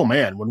like, oh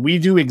man, when we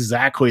do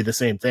exactly the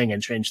same thing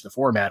and change the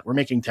format, we're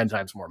making 10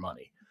 times more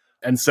money.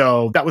 And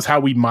so that was how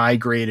we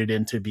migrated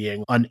into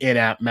being an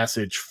in-app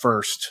message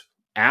first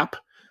app.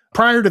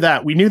 Prior to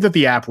that, we knew that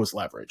the app was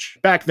leverage.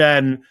 Back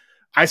then,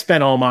 I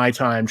spent all my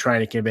time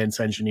trying to convince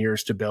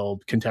engineers to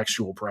build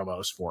contextual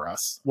promos for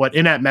us. What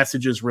in-app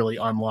messages really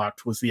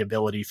unlocked was the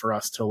ability for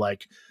us to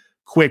like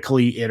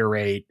quickly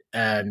iterate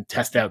and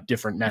test out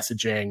different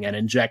messaging and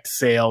inject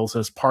sales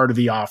as part of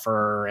the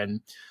offer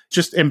and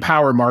just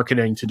empower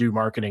marketing to do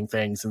marketing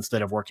things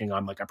instead of working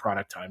on like a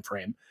product time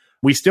frame.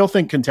 We still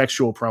think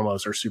contextual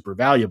promos are super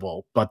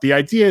valuable, but the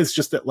idea is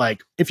just that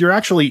like if you're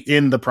actually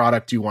in the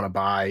product you want to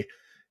buy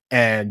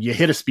and you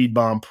hit a speed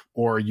bump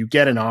or you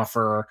get an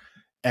offer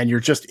and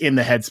you're just in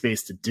the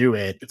headspace to do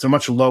it, it's a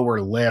much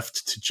lower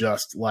lift to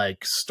just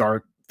like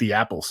start the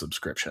Apple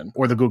subscription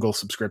or the Google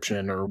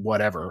subscription or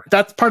whatever.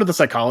 That's part of the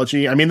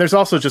psychology. I mean, there's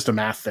also just a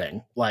math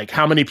thing. Like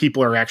how many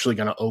people are actually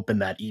going to open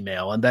that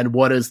email? And then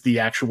what does the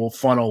actual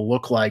funnel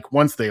look like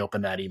once they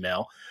open that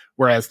email?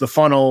 Whereas the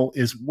funnel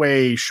is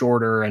way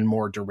shorter and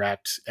more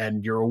direct,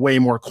 and you're a way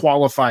more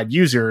qualified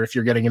user if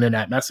you're getting an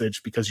in-app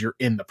message because you're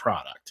in the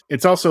product.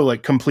 It's also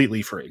like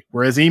completely free.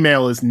 Whereas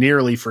email is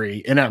nearly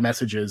free. In-app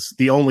messages,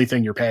 the only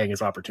thing you're paying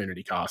is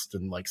opportunity cost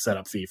and like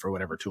setup fee for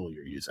whatever tool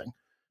you're using.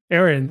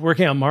 Erin,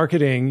 working on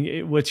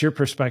marketing, what's your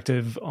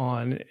perspective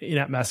on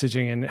in-app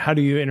messaging and how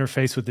do you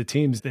interface with the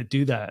teams that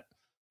do that?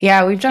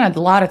 Yeah, we've done a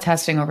lot of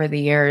testing over the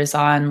years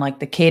on like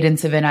the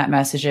cadence of in-app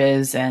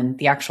messages and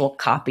the actual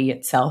copy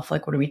itself.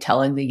 Like, what are we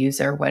telling the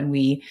user when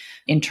we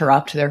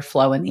interrupt their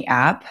flow in the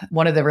app?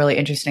 One of the really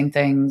interesting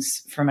things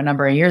from a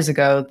number of years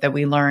ago that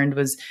we learned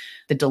was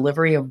the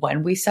delivery of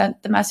when we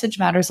sent the message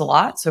matters a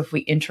lot. So if we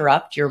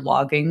interrupt your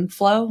logging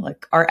flow,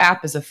 like our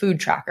app is a food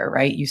tracker,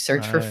 right? You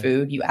search for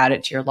food, you add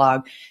it to your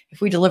log.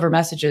 If we deliver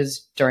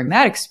messages during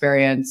that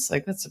experience,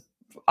 like that's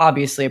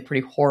obviously a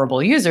pretty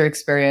horrible user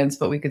experience,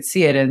 but we could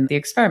see it in the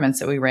experiments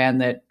that we ran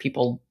that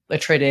people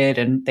attrited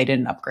and they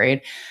didn't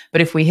upgrade.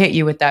 But if we hit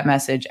you with that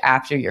message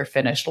after you're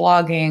finished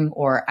logging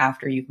or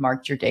after you've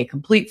marked your day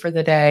complete for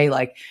the day,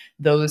 like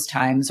those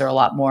times are a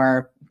lot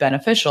more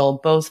beneficial,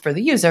 both for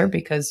the user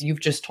because you've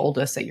just told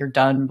us that you're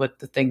done with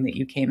the thing that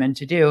you came in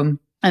to do.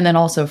 And then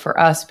also for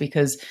us,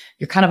 because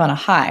you're kind of on a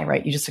high,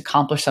 right? You just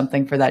accomplished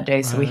something for that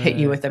day. So we hit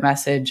you with a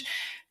message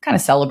kind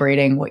of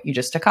celebrating what you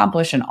just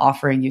accomplished and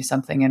offering you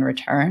something in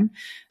return.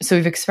 So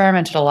we've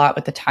experimented a lot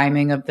with the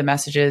timing of the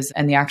messages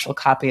and the actual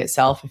copy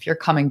itself. If you're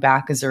coming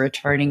back as a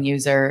returning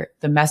user,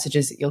 the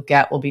messages that you'll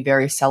get will be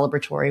very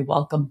celebratory,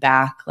 welcome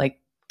back, like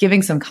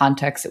giving some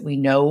context that we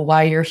know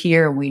why you're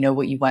here and we know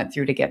what you went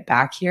through to get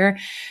back here.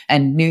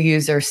 And new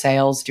user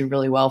sales do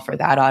really well for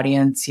that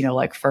audience, you know,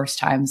 like first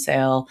time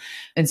sale.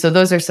 And so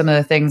those are some of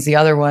the things. The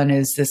other one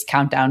is this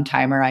countdown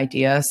timer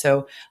idea.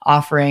 So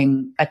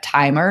offering a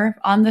timer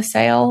on the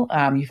sale,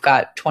 you've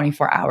got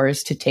 24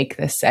 hours to take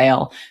this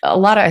sale. A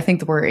lot of, I think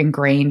that we're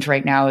ingrained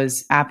right now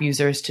as app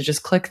users to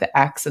just click the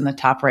X in the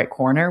top right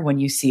corner when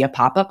you see a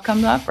pop-up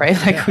come up, right?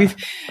 Like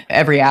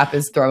every app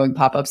is throwing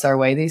pop-ups our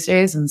way these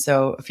days. And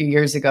so a few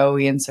years ago,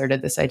 we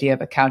inserted this idea of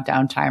a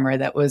countdown timer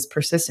that was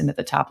persistent at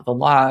the top of the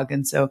log.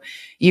 And so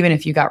even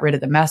if you got rid of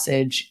the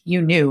message,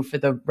 you knew for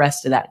the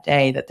rest of that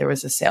day that there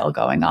was a sale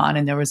going on.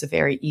 And there was a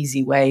very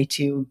easy way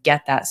to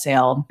get that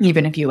sale,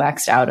 even if you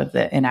X'd out of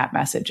the in-app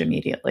message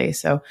immediately.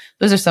 So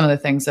those are some of the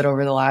things that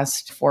over the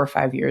last 4 or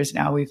 5 years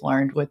now we've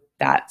learned with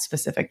that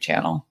specific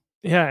channel.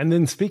 Yeah. And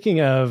then speaking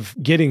of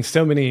getting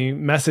so many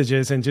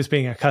messages and just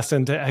being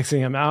accustomed to Xing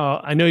them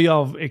out, I know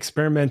y'all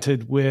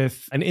experimented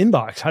with an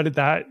inbox. How did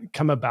that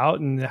come about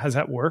and has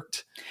that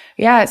worked?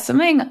 Yeah, it's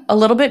something a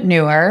little bit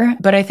newer,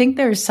 but I think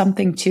there's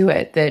something to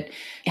it that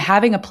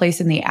having a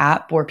place in the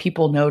app where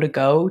people know to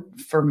go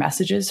for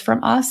messages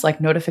from us,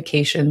 like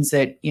notifications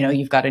that, you know,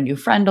 you've got a new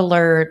friend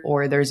alert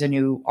or there's a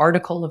new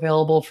article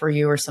available for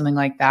you or something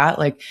like that.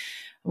 Like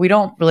we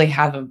don't really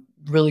have a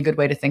really good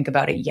way to think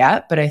about it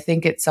yet, but I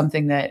think it's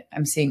something that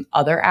I'm seeing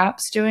other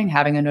apps doing,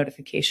 having a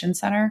notification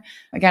center,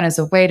 again, as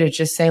a way to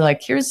just say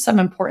like, here's some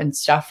important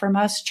stuff from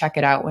us. Check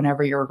it out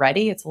whenever you're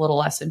ready. It's a little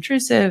less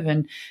intrusive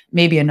and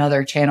maybe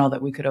another channel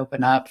that we could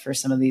open up for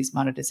some of these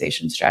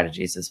monetization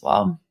strategies as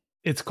well.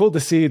 It's cool to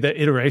see the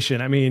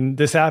iteration. I mean,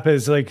 this app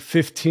is like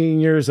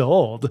 15 years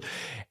old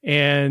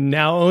and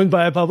now owned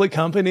by a public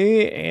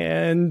company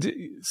and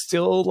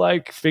still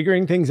like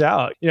figuring things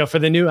out. You know, for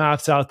the new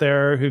apps out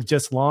there who've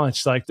just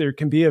launched, like there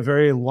can be a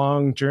very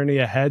long journey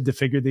ahead to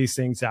figure these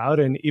things out.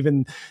 And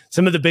even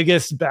some of the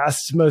biggest,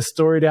 best, most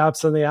storied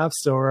apps on the App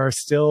Store are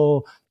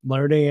still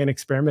learning and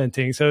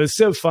experimenting. So it's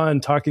so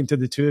fun talking to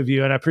the two of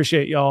you. And I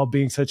appreciate y'all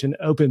being such an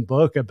open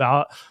book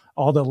about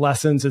all the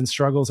lessons and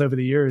struggles over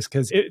the years,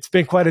 because it's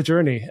been quite a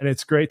journey and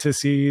it's great to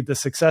see the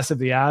success of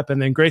the app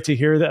and then great to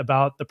hear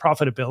about the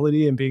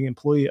profitability and being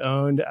employee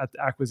owned at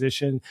the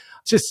acquisition.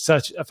 It's just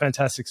such a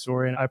fantastic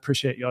story. And I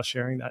appreciate y'all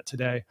sharing that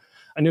today.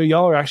 I know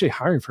y'all are actually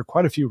hiring for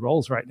quite a few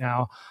roles right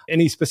now.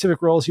 Any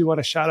specific roles you want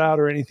to shout out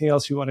or anything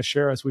else you want to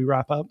share as we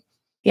wrap up?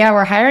 Yeah,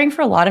 we're hiring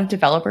for a lot of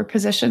developer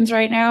positions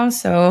right now.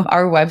 So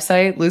our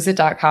website,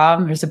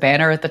 loseit.com, there's a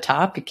banner at the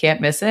top. You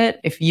can't miss it.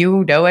 If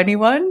you know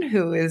anyone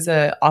who is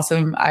an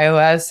awesome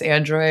iOS,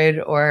 Android,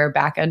 or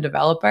backend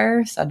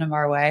developer, send them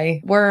our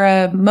way.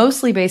 We're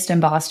mostly based in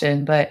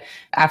Boston, but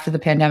after the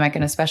pandemic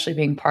and especially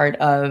being part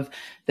of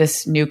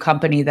this new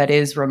company that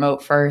is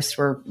remote first.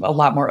 We're a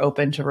lot more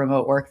open to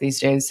remote work these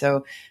days.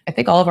 So I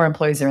think all of our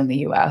employees are in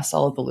the US.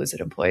 All of the Lose It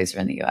employees are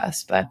in the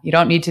US, but you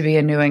don't need to be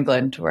in New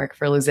England to work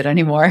for Lose It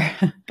anymore.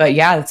 But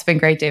yeah, it's been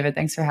great, David.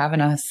 Thanks for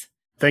having us.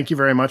 Thank you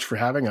very much for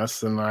having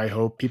us, and I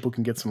hope people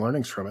can get some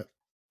learnings from it.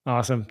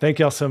 Awesome. Thank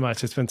y'all so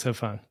much. It's been so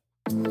fun.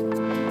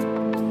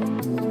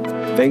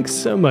 Thanks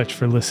so much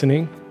for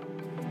listening.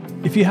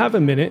 If you have a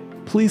minute,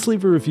 please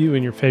leave a review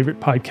in your favorite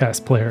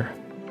podcast player.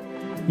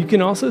 You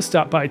can also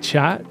stop by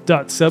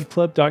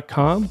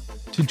chat.subclub.com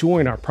to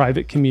join our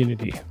private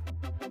community.